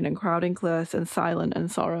cramming and crowding close and silent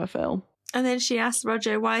and sorrowful. And then she asks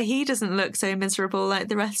Roger why he doesn't look so miserable like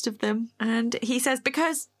the rest of them. And he says,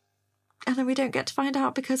 because. And then we don't get to find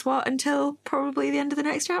out because what until probably the end of the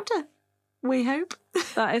next chapter. We hope.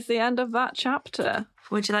 That is the end of that chapter.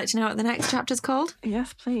 Would you like to know what the next chapter's called?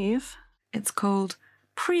 Yes, please. It's called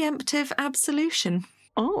Preemptive Absolution.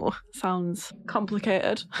 Oh, sounds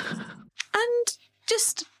complicated. And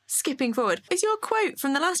just skipping forward, is your quote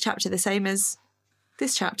from the last chapter the same as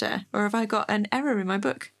this chapter? Or have I got an error in my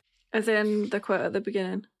book? As in the quote at the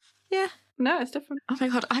beginning? Yeah. No, it's different. Oh my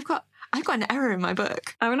God, I've got an error in my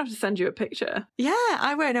book. I'm going to have to send you a picture. Yeah,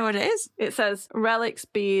 I won't know what it is. It says, relics,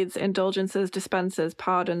 beads, indulgences, dispensers,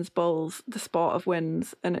 pardons, bowls, the sport of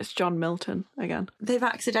winds, and it's John Milton again. They've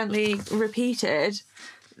accidentally repeated.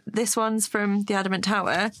 This one's from the Adamant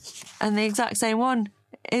Tower, and the exact same one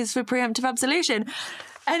is for preemptive absolution.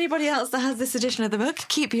 Anybody else that has this edition of the book,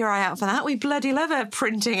 keep your eye out for that. We bloody love a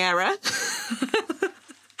printing error.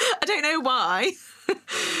 I don't know why,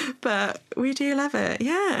 but we do love it.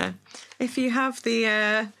 Yeah. If you have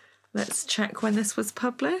the, let's check when this was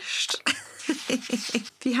published.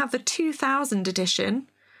 If you have the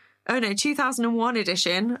 2001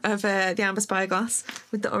 edition of the Amber Spyglass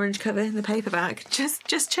with the orange cover in the paperback,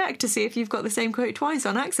 just check to see if you've got the same quote twice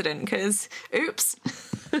on accident, because oops.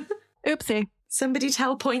 Oopsie. Somebody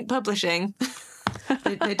tell Point Publishing.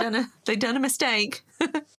 they done a mistake.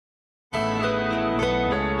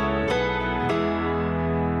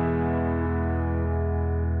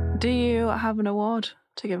 Do you have an award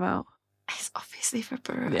to give out? It's obviously for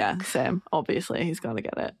Baruch. Yeah, same. Obviously, he's got to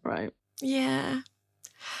get it, right? Yeah.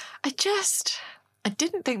 I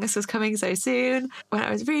didn't think this was coming so soon. When I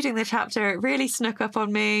was reading the chapter, it really snuck up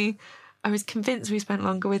on me. I was convinced we spent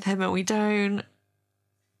longer with him and we don't.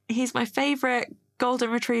 He's my favourite golden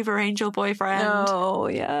retriever angel boyfriend. Oh,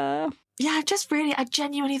 yeah. Yeah, I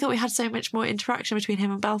genuinely thought we had so much more interaction between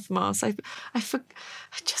him and Belfamos. I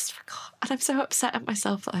just forgot. And I'm so upset at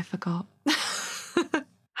myself that I forgot.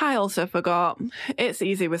 I also forgot. It's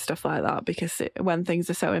easy with stuff like that because when things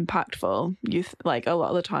are so impactful, like a lot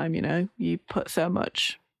of the time, you know, you put so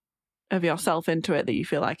much of yourself into it that you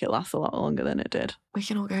feel like it lasts a lot longer than it did. We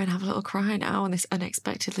can all go and have a little cry now on this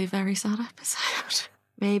unexpectedly very sad episode.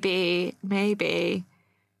 Maybe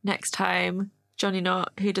next time Johnny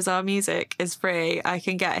Knott, who does our music, is free, I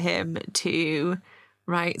can get him to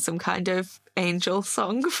write some kind of angel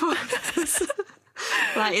song for us.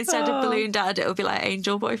 Like, instead of Balloon Dad, it'll be like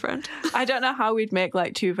Angel Boyfriend. I don't know how we'd make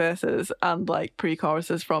like 2 verses and like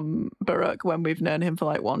pre-choruses from Baruch when we've known him for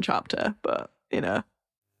like 1 chapter, but you know.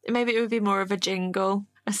 Maybe it would be more of a jingle,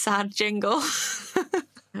 a sad jingle.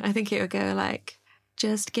 I think it would go like,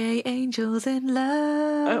 just gay angels in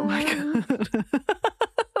love. Oh my God.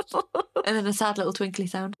 And then a sad little twinkly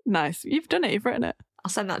sound. Nice. You've done it. You've written it.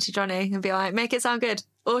 I'll send that to Johnny and be like, make it sound good.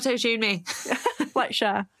 Auto-tune me. Like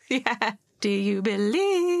Cher. Yeah. Do you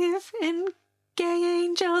believe in gay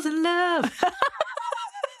angels in love?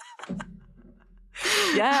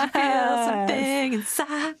 Yeah. I feel something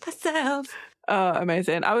inside myself. Oh,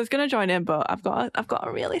 amazing. I was going to join in, but I've got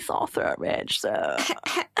a really sore throat, Rich, so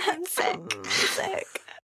I'm sick. I'm sick.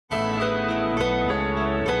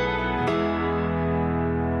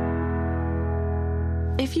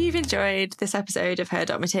 If you've enjoyed this episode of Her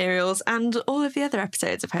Materials and all of the other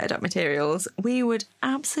episodes of Her Materials, we would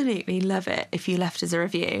absolutely love it if you left us a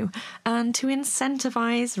review. And to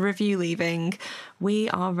incentivise review leaving, we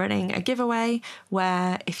are running a giveaway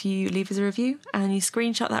where if you leave us a review and you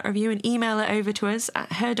screenshot that review and email it over to us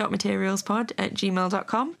at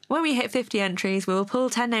her.materialspod@gmail.com. When we hit 50 entries, we will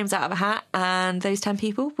pull 10 names out of a hat, and those 10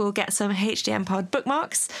 people will get some HDM Pod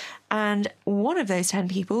bookmarks. And one of those 10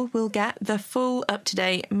 people will get the full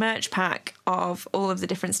up-to-date merch pack of all of the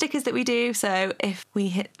different stickers that we do. So if we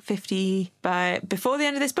hit 50 before the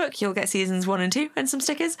end of this book, you'll get seasons 1 and 2 and some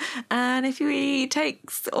stickers. And if we take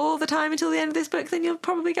all the time until the end of this book, then you'll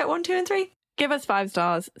probably get 1, 2, and 3. Give us 5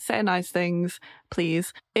 stars, say nice things,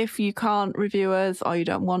 please. If you can't review us or you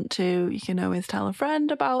don't want to, you can always tell a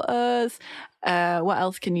friend about us. What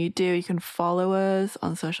else can you do? You can follow us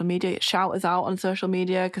on social media, shout us out on social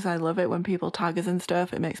media, because I love it when people tag us and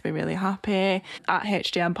stuff. It makes me really happy, at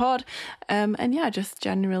HDM Pod. And yeah, just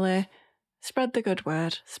generally spread the good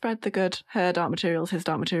word. Spread the good Her Dark Materials, His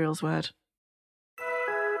Dark Materials word.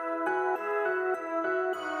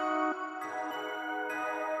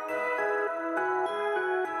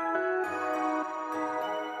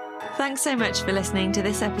 Thanks so much for listening to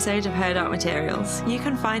this episode of Her Dark Materials. You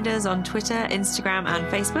can find us on Twitter, Instagram and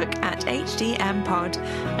Facebook at HDMPod,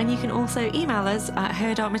 and you can also email us at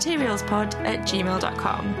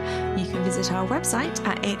herdarkmaterialspod@gmail.com. You can visit our website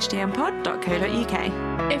at hdmpod.co.uk.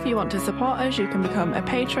 If you want to support us, you can become a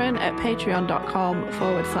patron at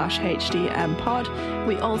patreon.com/HDMpod.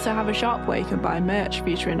 We also have a shop where you can buy merch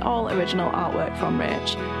featuring all original artwork from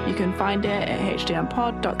Rach. You can find it at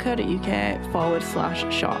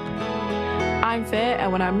hdmpod.co.uk/shop. I'm Faye,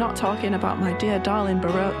 and when I'm not talking about my dear darling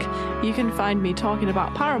Baruch, you can find me talking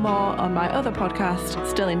about Paramore on my other podcast,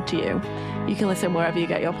 Still Into You. You can listen wherever you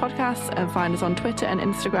get your podcasts and find us on Twitter and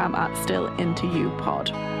Instagram at Still Into You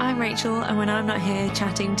Pod. I'm Rachel, and when I'm not here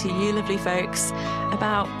chatting to you lovely folks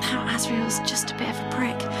about how Asriel's just a bit of a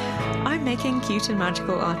prick, I'm making cute and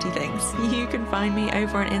magical arty things. You can find me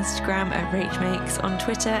over on Instagram at RachMakes, on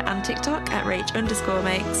Twitter and TikTok at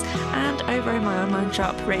Rach_makes, and over in my online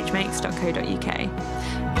shop, rachmakes.co.uk.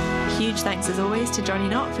 Huge thanks as always to Johnny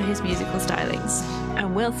Knott for his musical stylings.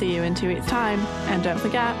 And we'll see you in 2 weeks' time. And don't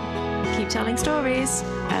forget, Keep telling stories.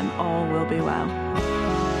 And all will be well.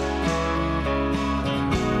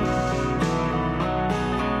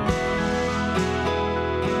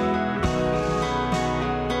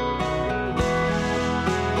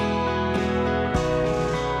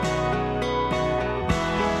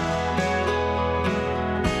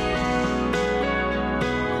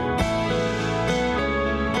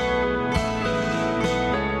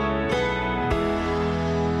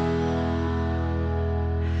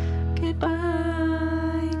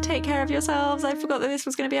 Goodbye. Take care of yourselves. I forgot that this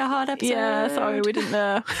was going to be a hard episode. Yeah, sorry, we didn't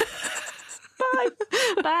know. Bye.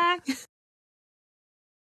 Bye.